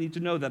man. We need to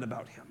know that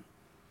about him.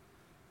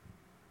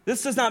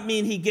 This does not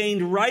mean he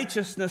gained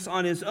righteousness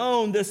on his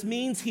own. This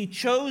means he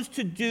chose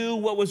to do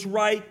what was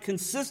right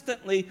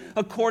consistently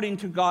according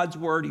to God's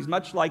word. He's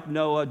much like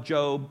Noah,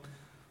 Job,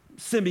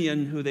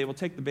 Simeon, who they will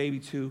take the baby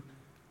to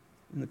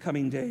in the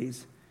coming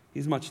days.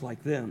 He's much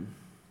like them.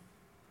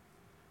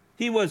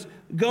 He was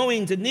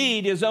going to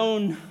need his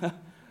own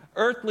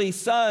earthly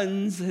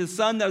sons, his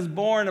son that was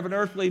born of an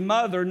earthly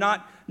mother,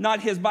 not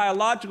his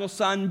biological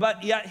son,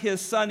 but yet his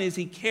son, as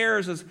he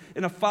cares as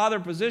in a father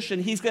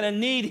position, he's going to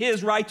need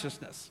his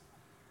righteousness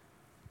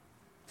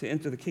to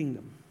enter the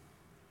kingdom.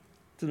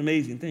 It's an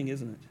amazing thing,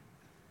 isn't it?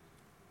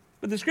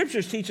 But the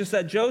scriptures teach us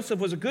that Joseph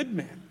was a good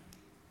man.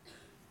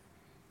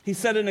 He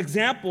set an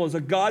example as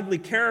a godly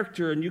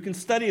character, and you can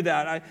study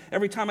that.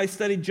 Every time I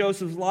studied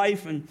Joseph's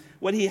life and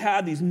what he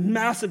had, these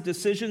massive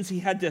decisions, he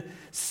had to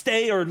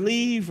stay or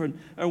leave, and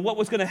what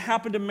was going to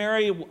happen to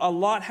Mary, a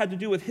lot had to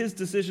do with his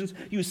decisions.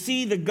 You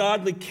see the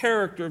godly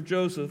character of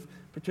Joseph,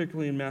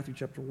 particularly in Matthew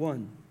chapter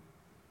 1.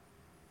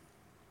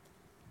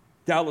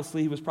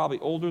 Doubtlessly, he was probably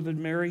older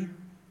than Mary.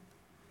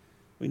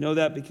 We know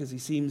that because he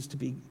seems to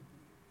be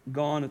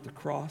gone at the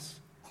cross.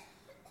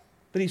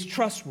 But he's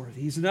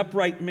trustworthy. He's an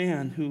upright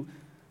man who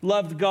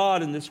loved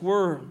God in this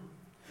world.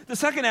 The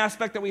second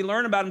aspect that we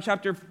learn about in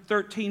chapter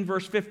 13,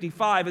 verse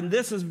 55, and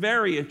this is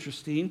very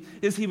interesting,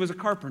 is he was a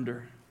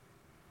carpenter.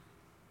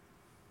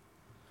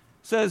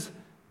 It says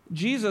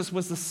Jesus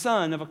was the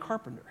son of a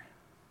carpenter.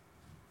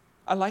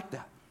 I like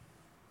that.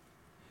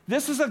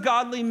 This is a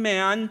godly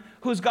man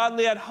who's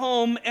godly at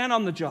home and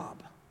on the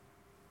job.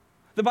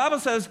 The Bible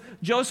says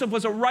Joseph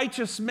was a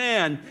righteous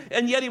man,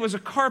 and yet he was a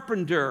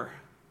carpenter.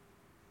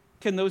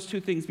 Can those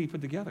two things be put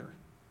together?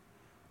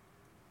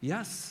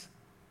 Yes,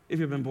 if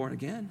you've been born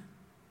again.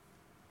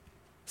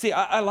 See,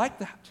 I like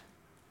that.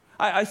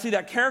 I see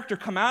that character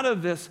come out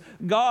of this.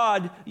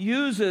 God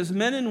uses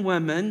men and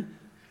women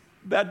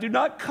that do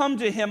not come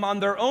to him on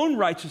their own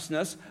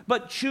righteousness,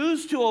 but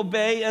choose to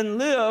obey and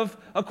live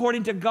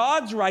according to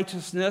God's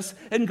righteousness,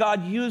 and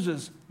God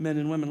uses men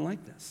and women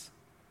like this.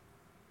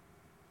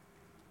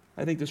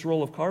 I think this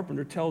role of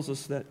carpenter tells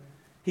us that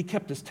he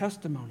kept his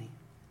testimony.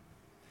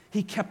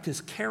 He kept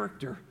his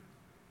character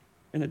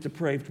in a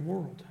depraved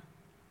world.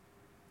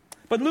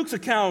 But Luke's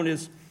account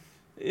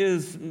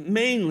is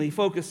mainly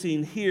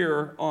focusing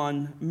here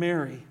on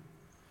Mary.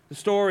 The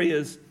story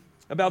is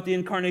about the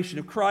incarnation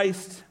of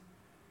Christ,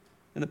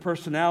 and the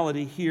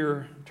personality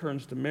here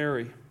turns to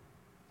Mary.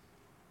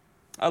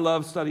 I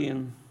love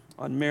studying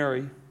on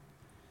Mary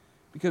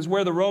because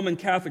where the Roman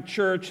Catholic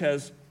Church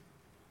has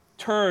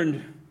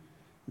turned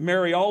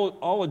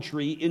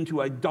Mariolatry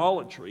into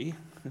idolatry,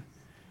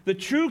 the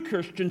true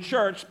Christian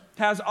church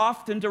has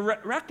often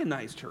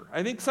recognized her.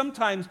 I think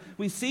sometimes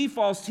we see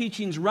false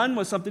teachings run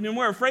with something and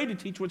we're afraid to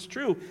teach what's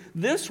true.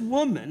 This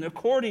woman,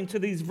 according to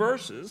these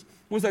verses,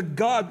 was a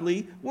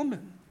godly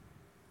woman.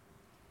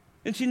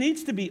 And she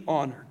needs to be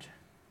honored,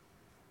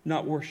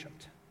 not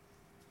worshiped.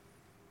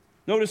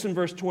 Notice in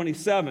verse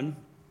 27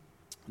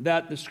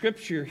 that the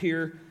scripture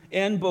here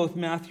and both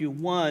Matthew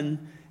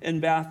 1 and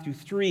Matthew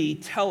 3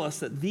 tell us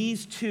that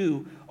these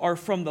two are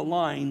from the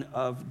line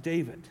of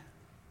David.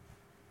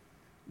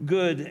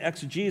 Good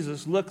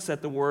exegesis looks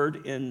at the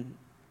word in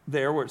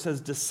there where it says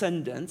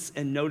descendants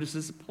and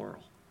notices the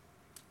plural.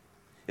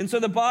 And so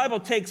the Bible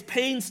takes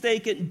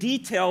painstaking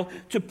detail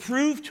to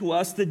prove to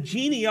us the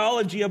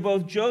genealogy of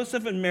both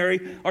Joseph and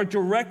Mary are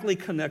directly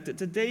connected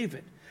to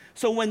David.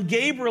 So when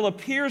Gabriel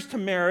appears to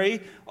Mary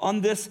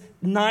on this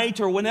night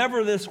or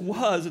whenever this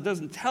was, it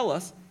doesn't tell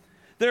us,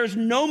 there's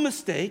no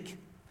mistake.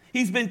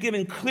 He's been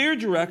given clear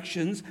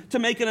directions to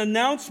make an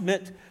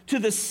announcement to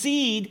the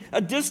seed,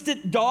 a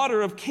distant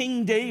daughter of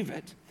King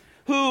David,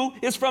 who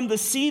is from the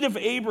seed of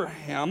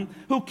Abraham,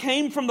 who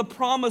came from the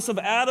promise of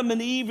Adam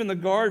and Eve in the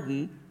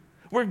garden,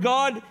 where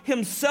God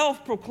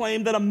himself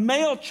proclaimed that a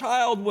male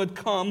child would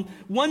come,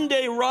 one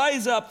day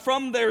rise up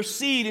from their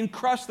seed and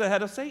crush the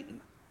head of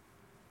Satan.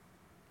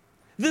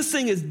 This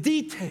thing is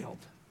detailed.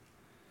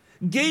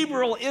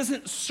 Gabriel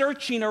isn't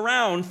searching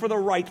around for the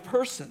right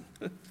person.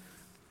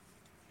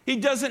 He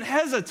doesn't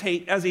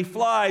hesitate as he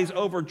flies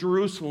over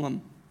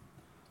Jerusalem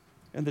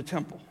and the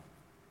temple.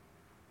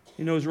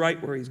 He knows right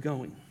where he's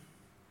going.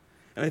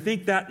 And I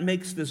think that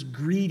makes this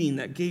greeting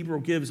that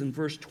Gabriel gives in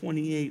verse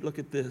 28, look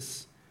at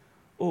this,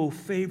 "O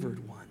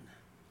favored one."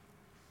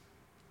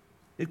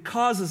 It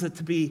causes it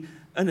to be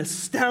an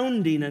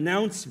astounding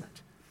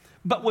announcement,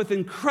 but with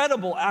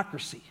incredible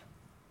accuracy.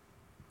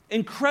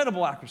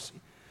 Incredible accuracy.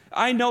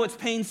 I know it's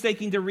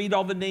painstaking to read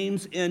all the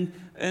names in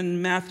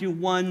Matthew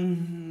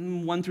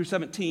 1 through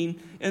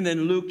 17, and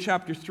then Luke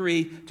chapter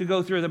 3 to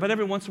go through them, but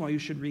every once in a while you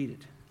should read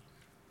it.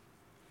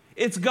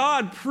 It's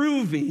God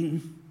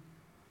proving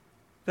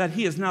that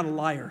he is not a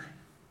liar,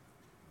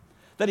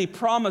 that he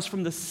promised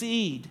from the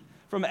seed,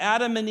 from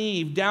Adam and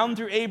Eve, down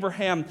through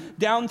Abraham,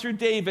 down through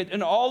David,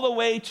 and all the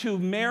way to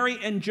Mary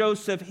and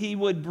Joseph, he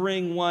would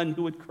bring one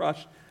who would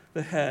crush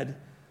the head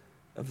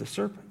of the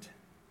serpent.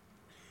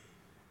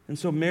 And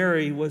so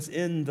Mary was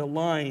in the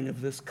line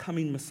of this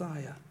coming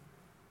Messiah.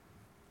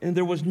 And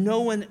there was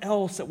no one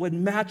else that would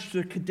match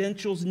the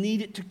credentials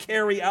needed to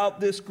carry out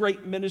this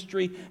great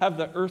ministry of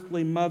the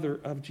earthly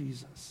mother of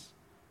Jesus.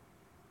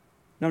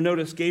 Now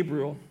notice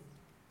Gabriel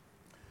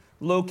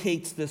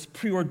locates this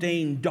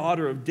preordained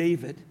daughter of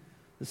David,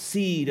 the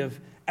seed of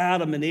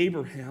Adam and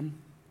Abraham.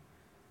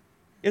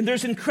 And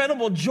there's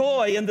incredible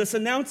joy in this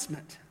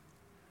announcement.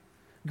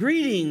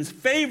 Greetings,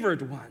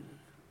 favored one.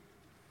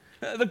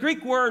 The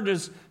Greek word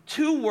is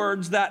two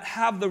words that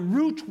have the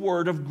root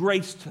word of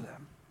grace to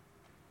them.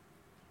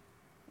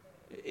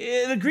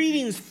 The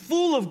greeting is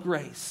full of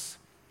grace.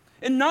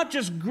 And not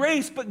just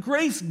grace, but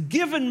grace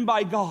given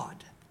by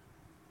God.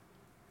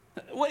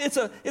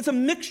 It's a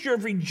mixture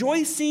of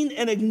rejoicing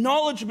and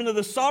acknowledgement of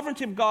the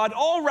sovereignty of God,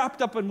 all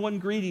wrapped up in one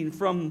greeting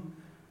from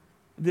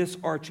this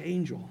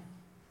archangel.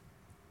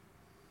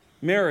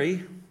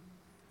 Mary,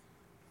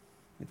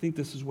 I think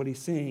this is what he's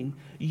saying,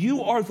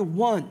 you are the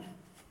one.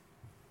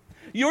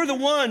 You're the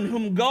one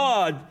whom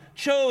God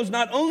chose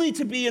not only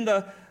to be in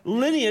the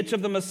lineage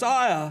of the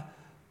Messiah,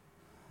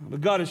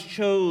 but God has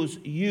chose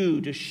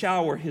you to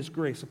shower his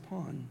grace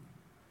upon.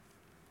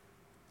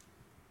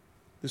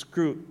 This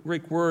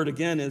Greek word,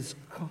 again, is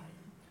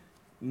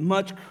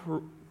much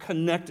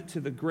connected to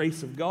the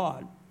grace of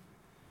God.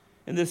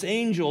 And this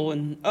angel,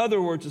 in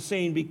other words, is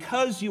saying,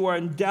 because you are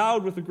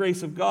endowed with the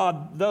grace of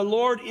God, the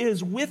Lord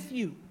is with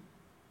you.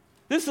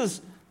 This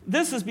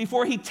is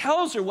before he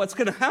tells her what's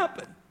going to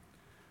happen.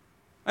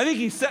 I think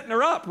he's setting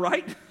her up,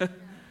 right?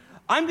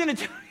 I'm going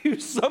to tell you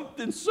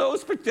something so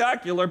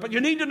spectacular, but you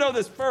need to know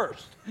this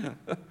first.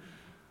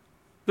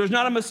 There's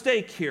not a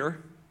mistake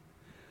here.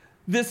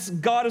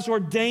 God has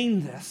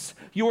ordained this.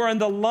 You are in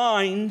the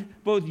line,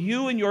 both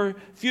you and your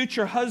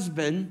future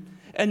husband,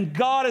 and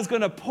God is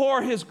going to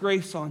pour his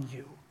grace on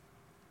you.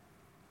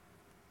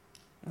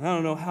 I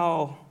don't know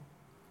how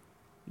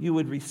you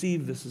would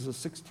receive this as a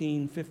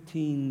 16,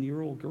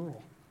 15-year-old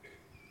girl.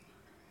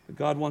 But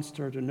God wants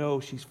her to know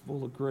she's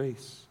full of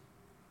grace.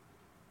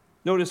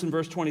 Notice in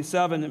verse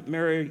 27 that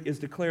Mary is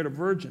declared a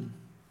virgin.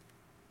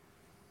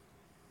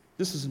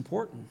 This is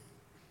important.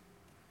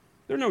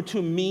 There are no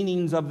two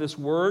meanings of this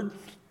word.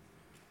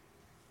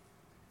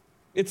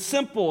 It's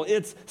simple.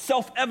 It's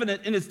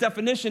self-evident in its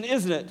definition,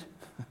 isn't it?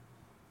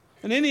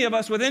 And any of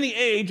us with any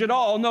age at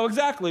all know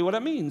exactly what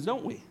it means,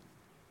 don't we?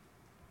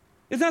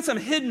 It's not some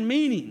hidden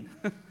meaning.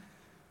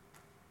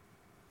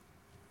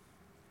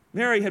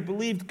 Mary had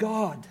believed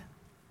God.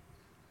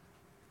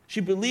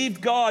 She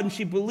believed God, and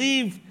she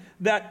believed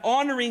that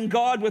honoring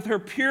God with her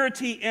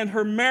purity and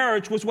her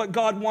marriage was what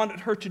God wanted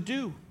her to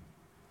do.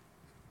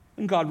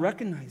 And God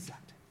recognized that.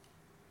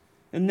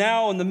 And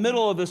now, in the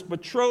middle of this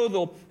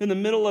betrothal, in the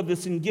middle of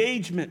this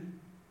engagement,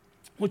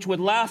 which would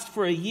last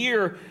for a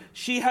year,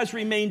 she has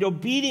remained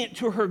obedient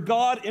to her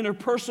God in her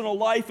personal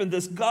life, and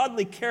this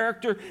godly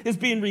character is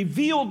being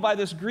revealed by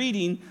this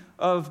greeting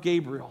of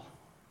Gabriel.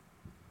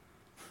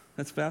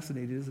 That's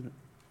fascinating, isn't it?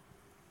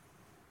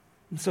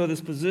 And so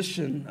this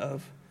position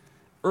of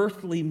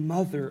earthly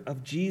mother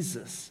of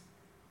Jesus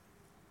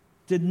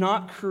did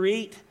not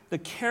create the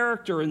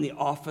character in the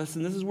office,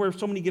 and this is where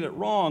so many get it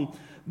wrong,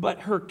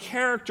 but her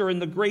character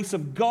and the grace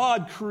of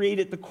God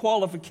created the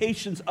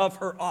qualifications of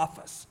her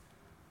office.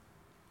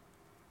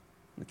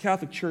 The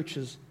Catholic Church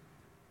has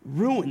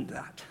ruined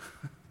that.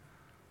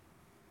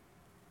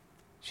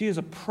 She is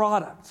a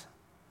product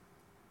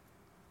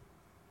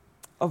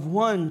of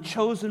one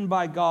chosen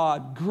by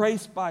God,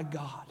 graced by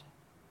God,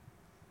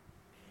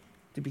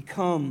 to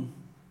become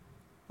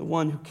the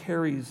one who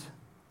carries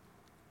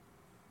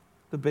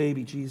the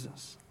baby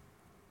Jesus.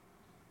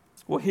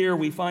 Well, here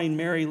we find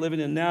Mary living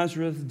in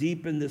Nazareth,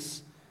 deep in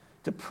this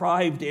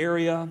deprived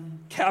area,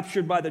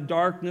 captured by the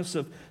darkness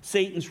of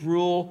Satan's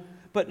rule.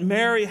 But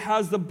Mary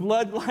has the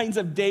bloodlines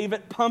of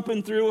David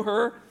pumping through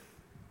her,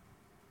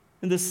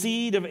 and the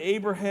seed of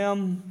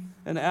Abraham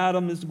and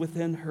Adam is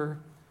within her.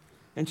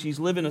 And she's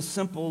living a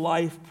simple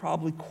life,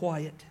 probably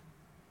quiet.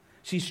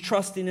 She's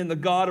trusting in the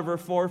God of her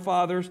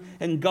forefathers,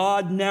 and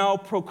God now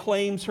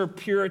proclaims her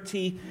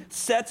purity,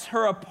 sets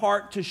her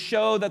apart to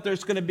show that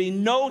there's going to be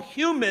no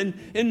human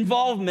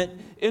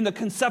involvement in the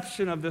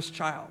conception of this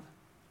child.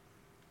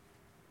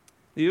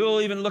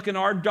 You'll even look in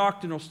our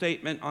doctrinal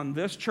statement on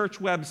this church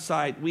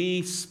website.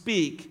 We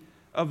speak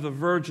of the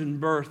virgin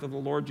birth of the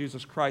Lord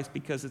Jesus Christ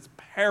because it's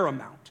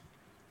paramount.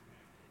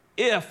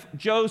 If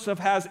Joseph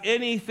has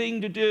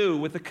anything to do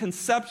with the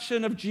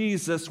conception of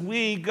Jesus,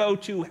 we go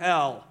to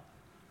hell.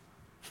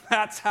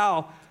 That's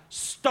how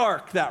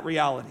stark that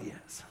reality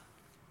is.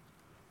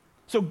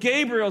 So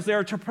Gabriel's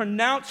there to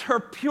pronounce her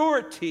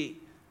purity,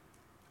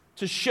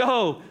 to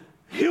show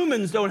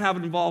humans don't have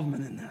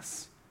involvement in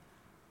this.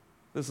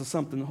 This is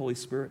something the Holy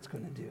Spirit's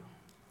going to do.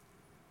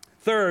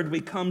 Third, we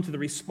come to the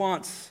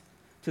response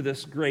to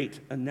this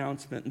great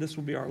announcement. And this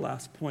will be our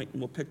last point,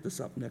 and we'll pick this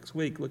up next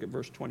week. Look at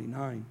verse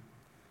 29.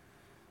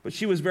 But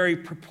she was very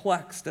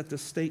perplexed at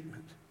this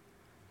statement.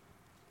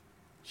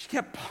 She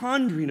kept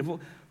pondering of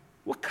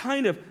what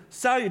kind of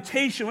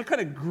salutation, what kind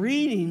of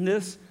greeting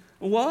this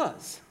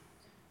was.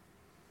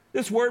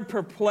 This word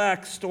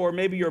perplexed, or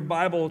maybe your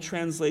Bible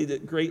translated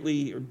it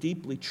greatly or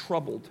deeply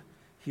troubled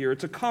here.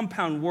 It's a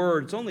compound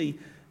word. It's only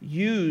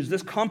used,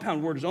 this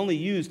compound word is only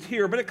used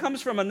here, but it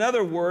comes from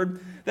another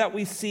word that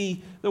we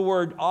see the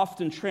word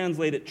often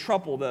translated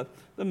trouble, the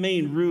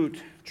main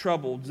root,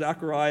 troubled.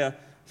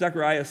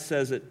 Zechariah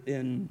says it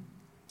in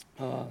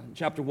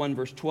chapter 1,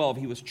 verse 12.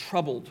 He was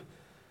troubled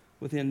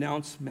with the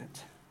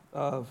announcement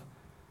of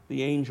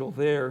the angel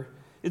there.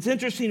 It's an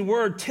interesting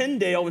word.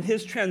 Tyndale, in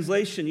his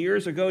translation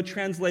years ago,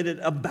 translated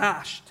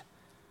abashed,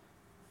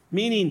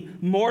 meaning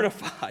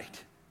mortified.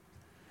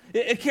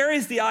 It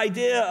carries the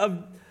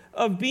idea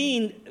of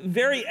being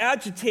very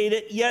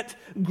agitated, yet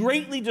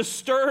greatly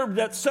disturbed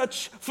at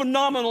such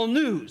phenomenal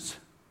news.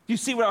 You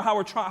see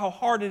how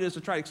hard it is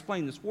to try to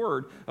explain this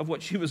word of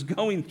what she was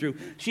going through.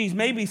 She's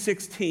maybe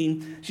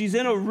 16. She's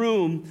in a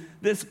room,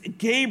 this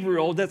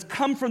Gabriel that's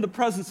come from the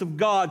presence of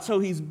God, so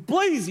he's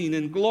blazing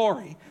in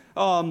glory,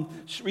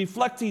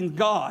 reflecting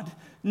God,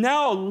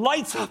 now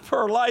lights up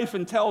her life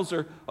and tells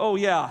her, oh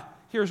yeah,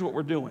 here's what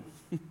we're doing.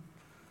 You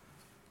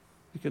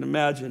can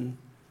imagine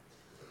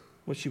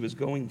what she was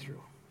going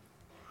through.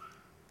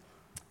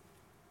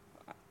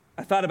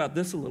 I thought about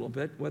this a little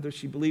bit, whether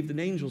she believed in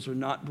angels or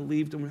not,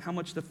 believed in how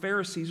much the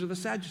Pharisees or the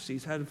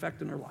Sadducees had an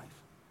effect in her life.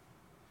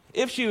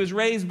 If she was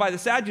raised by the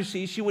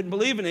Sadducees, she wouldn't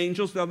believe in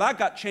angels. Now that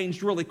got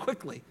changed really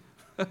quickly.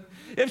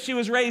 If she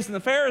was raised in the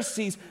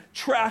Pharisees'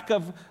 track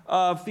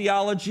of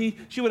theology,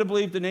 she would have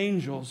believed in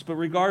angels. But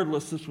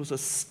regardless, this was a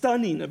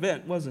stunning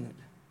event, wasn't it?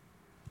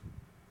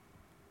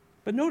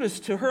 But notice,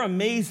 to her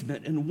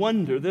amazement and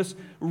wonder, this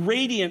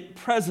radiant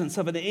presence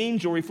of an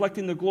angel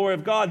reflecting the glory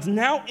of God's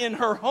now in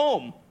her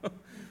home.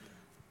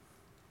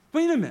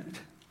 Wait a minute.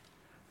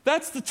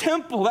 That's the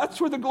temple.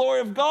 That's where the glory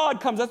of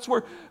God comes. That's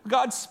where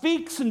God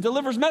speaks and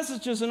delivers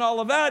messages and all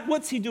of that.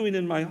 What's he doing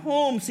in my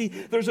home? See,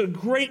 there's a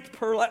great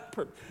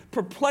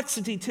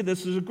perplexity to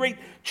this. There's a great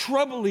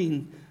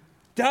troubling.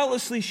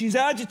 Doubtlessly, she's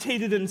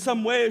agitated in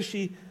some way as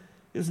she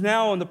is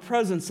now in the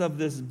presence of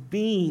this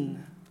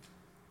being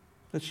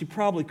that she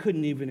probably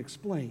couldn't even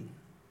explain.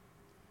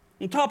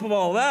 On top of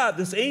all that,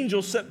 this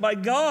angel sent by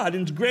God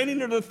and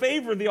granting her the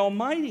favor of the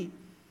Almighty.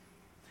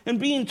 And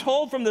being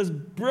told from this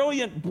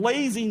brilliant,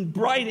 blazing,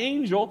 bright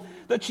angel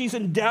that she's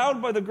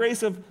endowed by the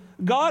grace of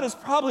God is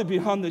probably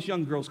beyond this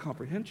young girl's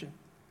comprehension.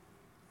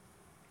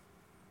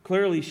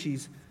 Clearly,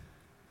 she's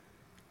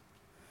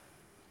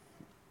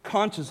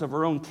conscious of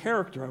her own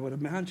character, I would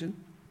imagine.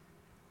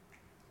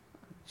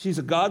 She's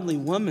a godly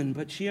woman,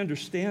 but she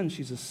understands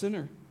she's a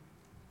sinner.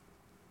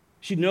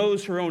 She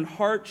knows her own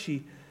heart.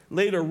 She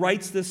later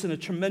writes this in a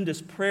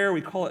tremendous prayer. We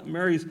call it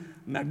Mary's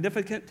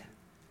Magnificat.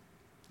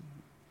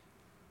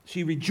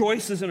 She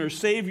rejoices in her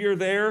Savior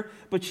there,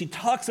 but she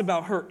talks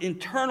about her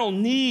internal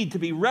need to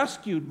be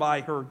rescued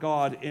by her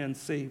God and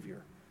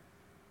Savior.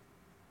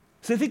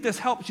 So I think this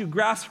helps you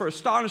grasp her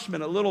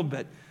astonishment a little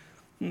bit.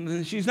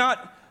 She's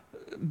not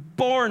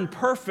born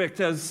perfect,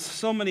 as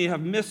so many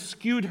have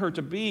miscued her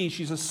to be.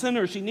 She's a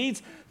sinner. She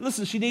needs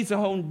the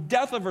own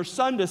death of her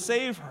son to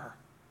save her.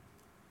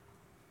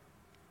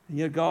 And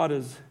yet God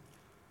has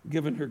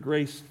given her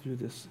grace through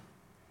this.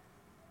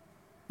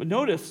 But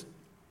notice,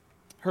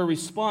 her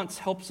response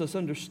helps us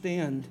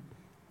understand.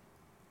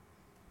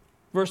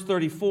 Verse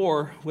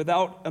 34,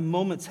 without a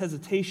moment's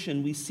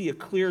hesitation, we see a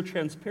clear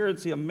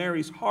transparency of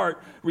Mary's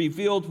heart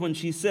revealed when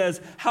she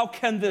says, how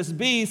can this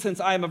be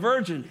since I am a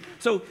virgin?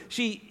 So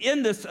she,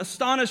 in this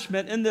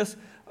astonishment, in this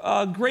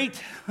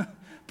great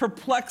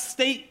perplexed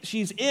state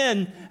she's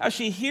in, as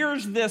she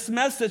hears this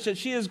message that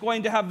she is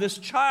going to have this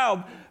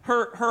child,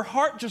 her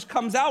heart just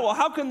comes out. Well,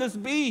 how can this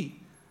be?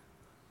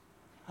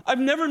 I've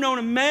never known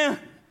a man.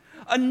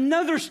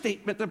 Another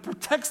statement that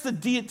protects the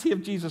deity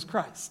of Jesus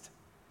Christ.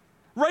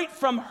 Right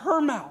from her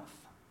mouth.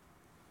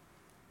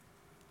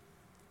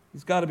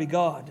 He's got to be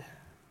God.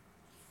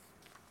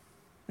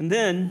 And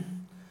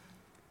then,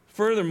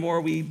 furthermore,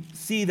 we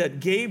see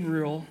that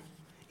Gabriel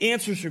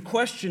answers her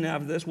question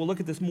out of this. We'll look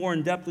at this more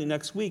in depthly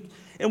next week.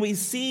 And we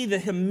see the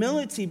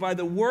humility by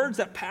the words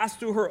that pass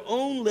through her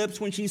own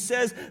lips when she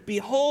says,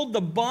 behold,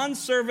 the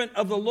bondservant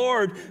of the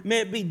Lord, may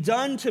it be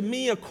done to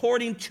me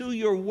according to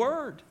your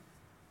word.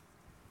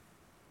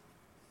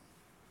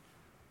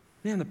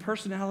 Man, the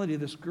personality of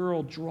this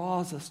girl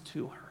draws us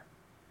to her.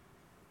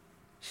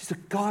 She's a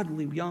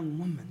godly young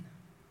woman.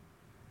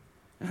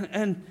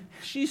 And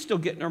she's still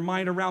getting her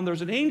mind around,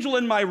 there's an angel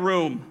in my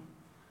room.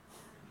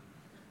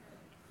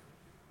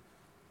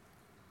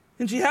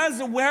 And she has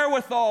the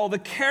wherewithal, the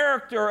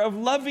character of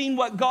loving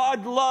what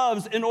God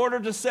loves in order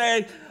to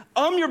say,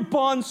 I'm your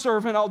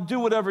bondservant. I'll do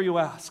whatever you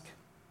ask.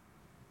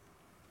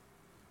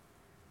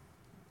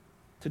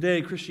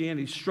 Today,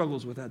 Christianity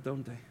struggles with that,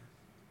 don't they?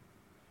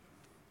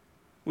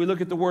 We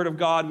look at the Word of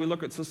God, we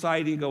look at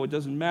society and go, it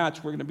doesn't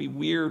match. We're going to be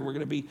weird. We're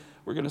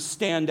going to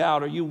stand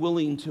out. Are you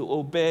willing to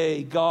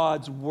obey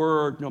God's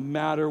Word no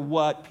matter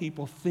what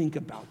people think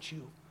about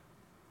you?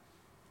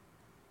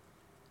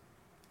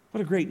 What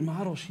a great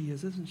model she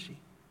is, isn't she?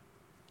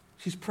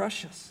 She's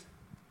precious.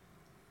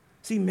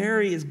 See,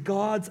 Mary is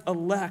God's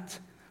elect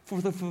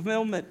for the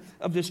fulfillment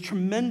of this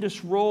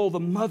tremendous role, the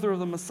mother of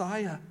the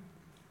Messiah.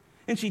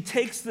 And she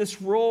takes this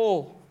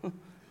role.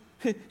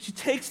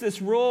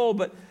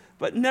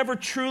 But never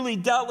truly,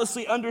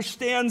 doubtlessly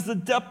understands the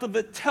depth of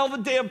it till the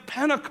day of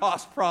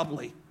Pentecost,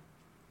 probably.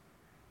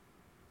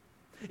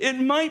 It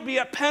might be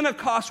at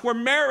Pentecost where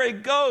Mary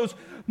goes,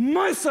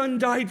 my son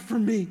died for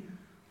me.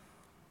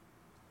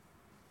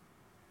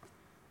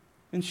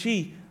 And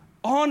she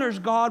honors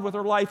God with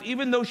her life,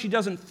 even though she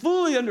doesn't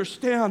fully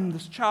understand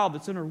this child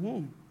that's in her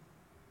womb.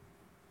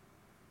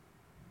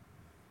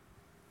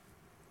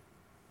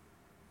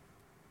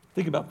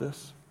 Think about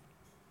this.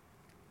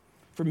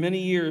 For many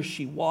years,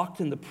 she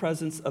walked in the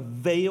presence of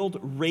veiled,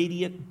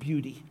 radiant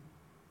beauty,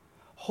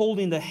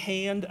 holding the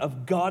hand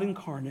of God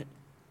incarnate,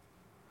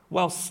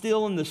 while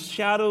still in the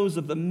shadows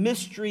of the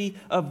mystery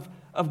of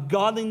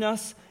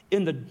godliness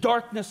in the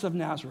darkness of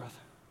Nazareth.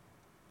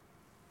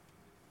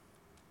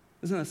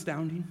 Isn't that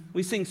astounding?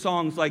 We sing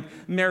songs like,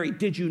 Mary,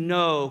 did you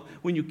know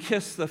when you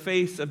kiss the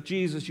face of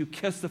Jesus, you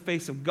kiss the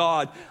face of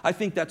God? I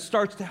think that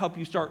starts to help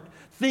you start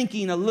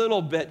thinking a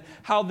little bit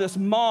how this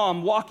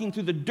mom walking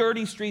through the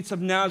dirty streets of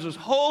Nazareth,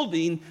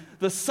 holding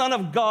the Son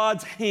of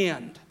God's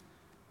hand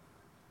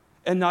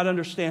and not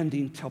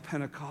understanding till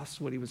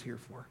Pentecost what he was here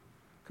for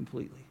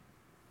completely.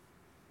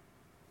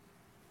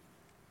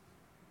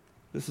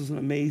 This is an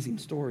amazing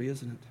story,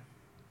 isn't it?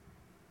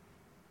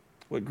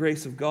 What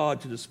grace of God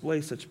to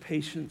display such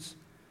patience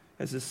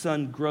as his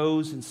son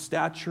grows in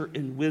stature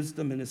and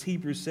wisdom, and as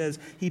Hebrews says,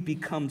 he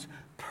becomes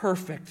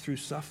perfect through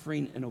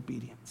suffering and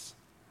obedience.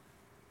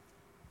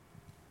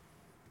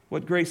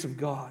 What grace of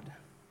God.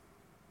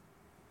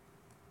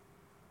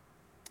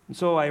 And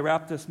so I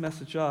wrap this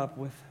message up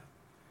with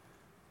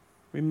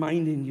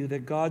reminding you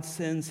that God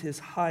sends his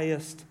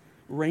highest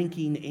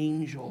ranking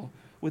angel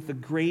with the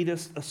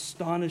greatest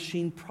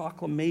astonishing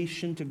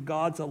proclamation to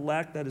God's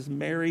elect, that is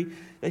Mary,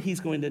 that he's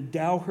going to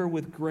endow her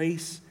with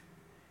grace,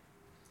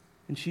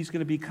 and she's going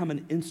to become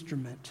an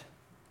instrument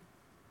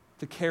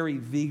to carry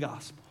the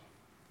gospel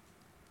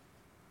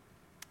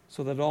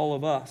so that all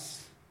of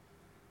us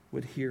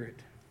would hear it.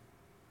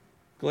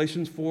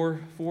 Galatians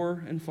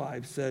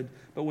 4:4-5 said,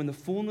 but when the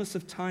fullness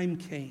of time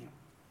came,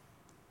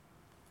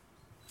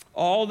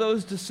 all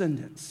those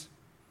descendants,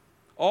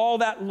 all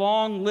that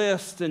long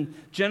list in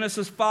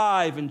Genesis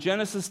 5 and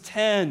Genesis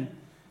 10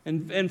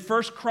 and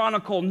 1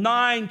 Chronicle,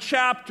 9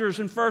 chapters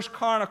in 1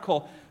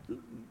 Chronicle,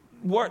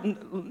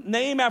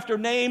 name after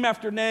name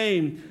after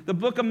name. The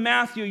book of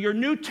Matthew, your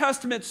New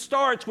Testament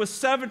starts with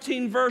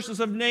 17 verses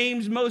of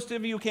names most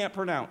of you can't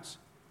pronounce.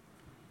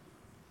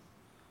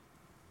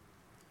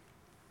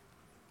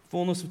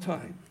 Fullness of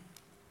time.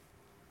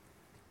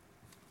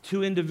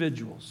 2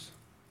 individuals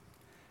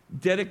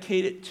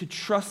dedicated to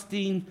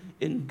trusting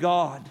in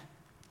God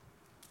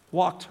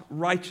walked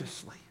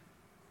righteously.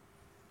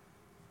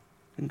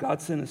 And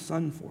God sent his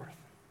son forth,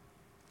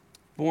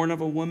 born of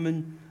a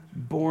woman,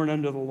 born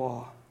under the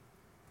law,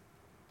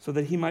 so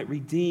that he might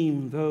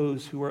redeem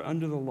those who are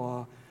under the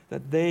law,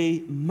 that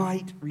they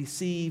might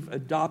receive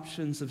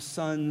adoptions of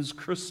sons.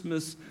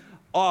 Christmas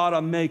ought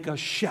to make a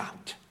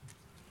shout.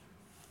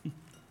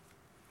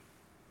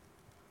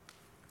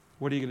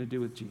 What are you going to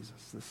do with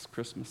Jesus this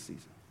Christmas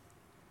season?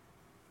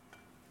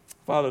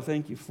 Father,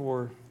 thank you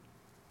for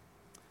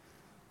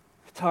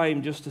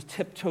time just to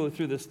tiptoe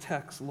through this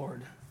text,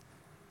 Lord.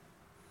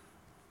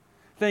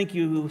 Thank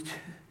you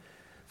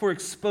for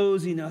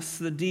exposing us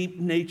to the deep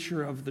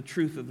nature of the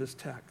truth of this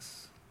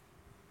text.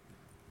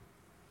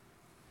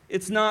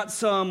 It's not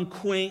some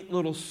quaint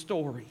little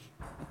story.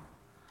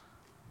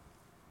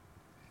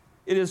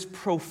 It is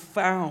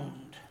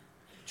profound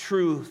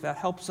truth that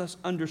helps us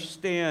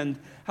understand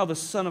how the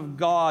Son of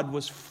God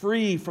was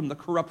free from the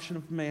corruption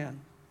of man.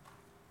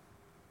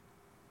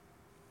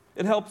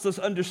 It helps us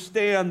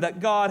understand that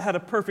God had a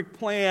perfect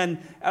plan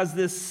as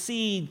this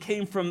seed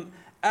came from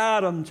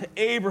Adam to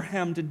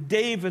Abraham to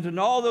David and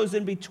all those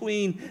in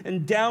between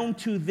and down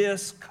to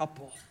this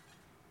couple.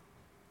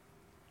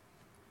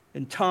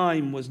 And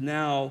time was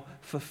now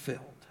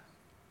fulfilled.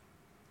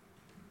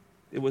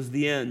 It was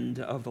the end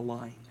of the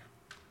line.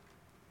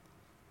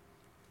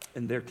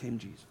 And there came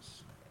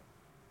Jesus.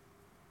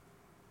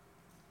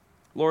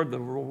 Lord, the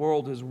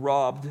world has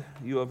robbed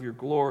you of your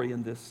glory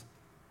in this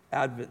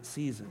Advent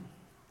season.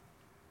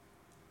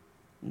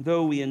 And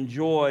though we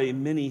enjoy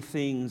many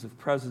things of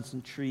presents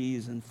and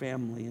trees and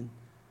family, and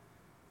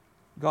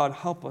God,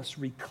 help us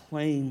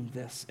reclaim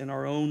this in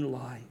our own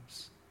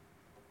lives.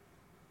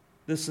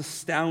 This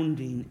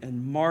astounding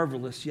and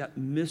marvelous yet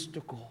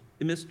mystical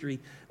mystery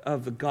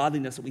of the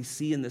godliness that we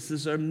see in this.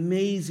 This is an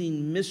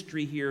amazing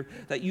mystery here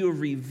that you have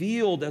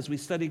revealed as we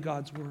study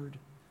God's word.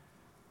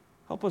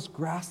 Help us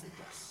grasp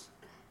this.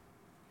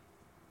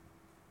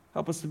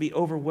 Help us to be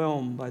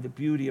overwhelmed by the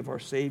beauty of our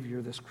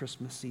Savior this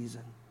Christmas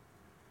season.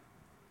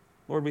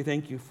 Lord, we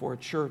thank you for a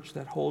church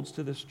that holds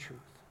to this truth.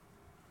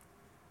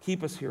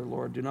 Keep us here,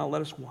 Lord. Do not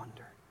let us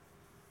wander.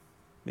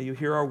 May you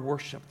hear our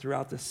worship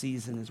throughout the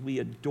season as we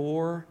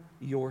adore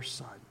your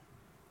Son.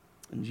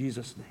 In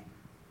Jesus'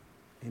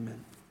 name,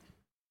 amen.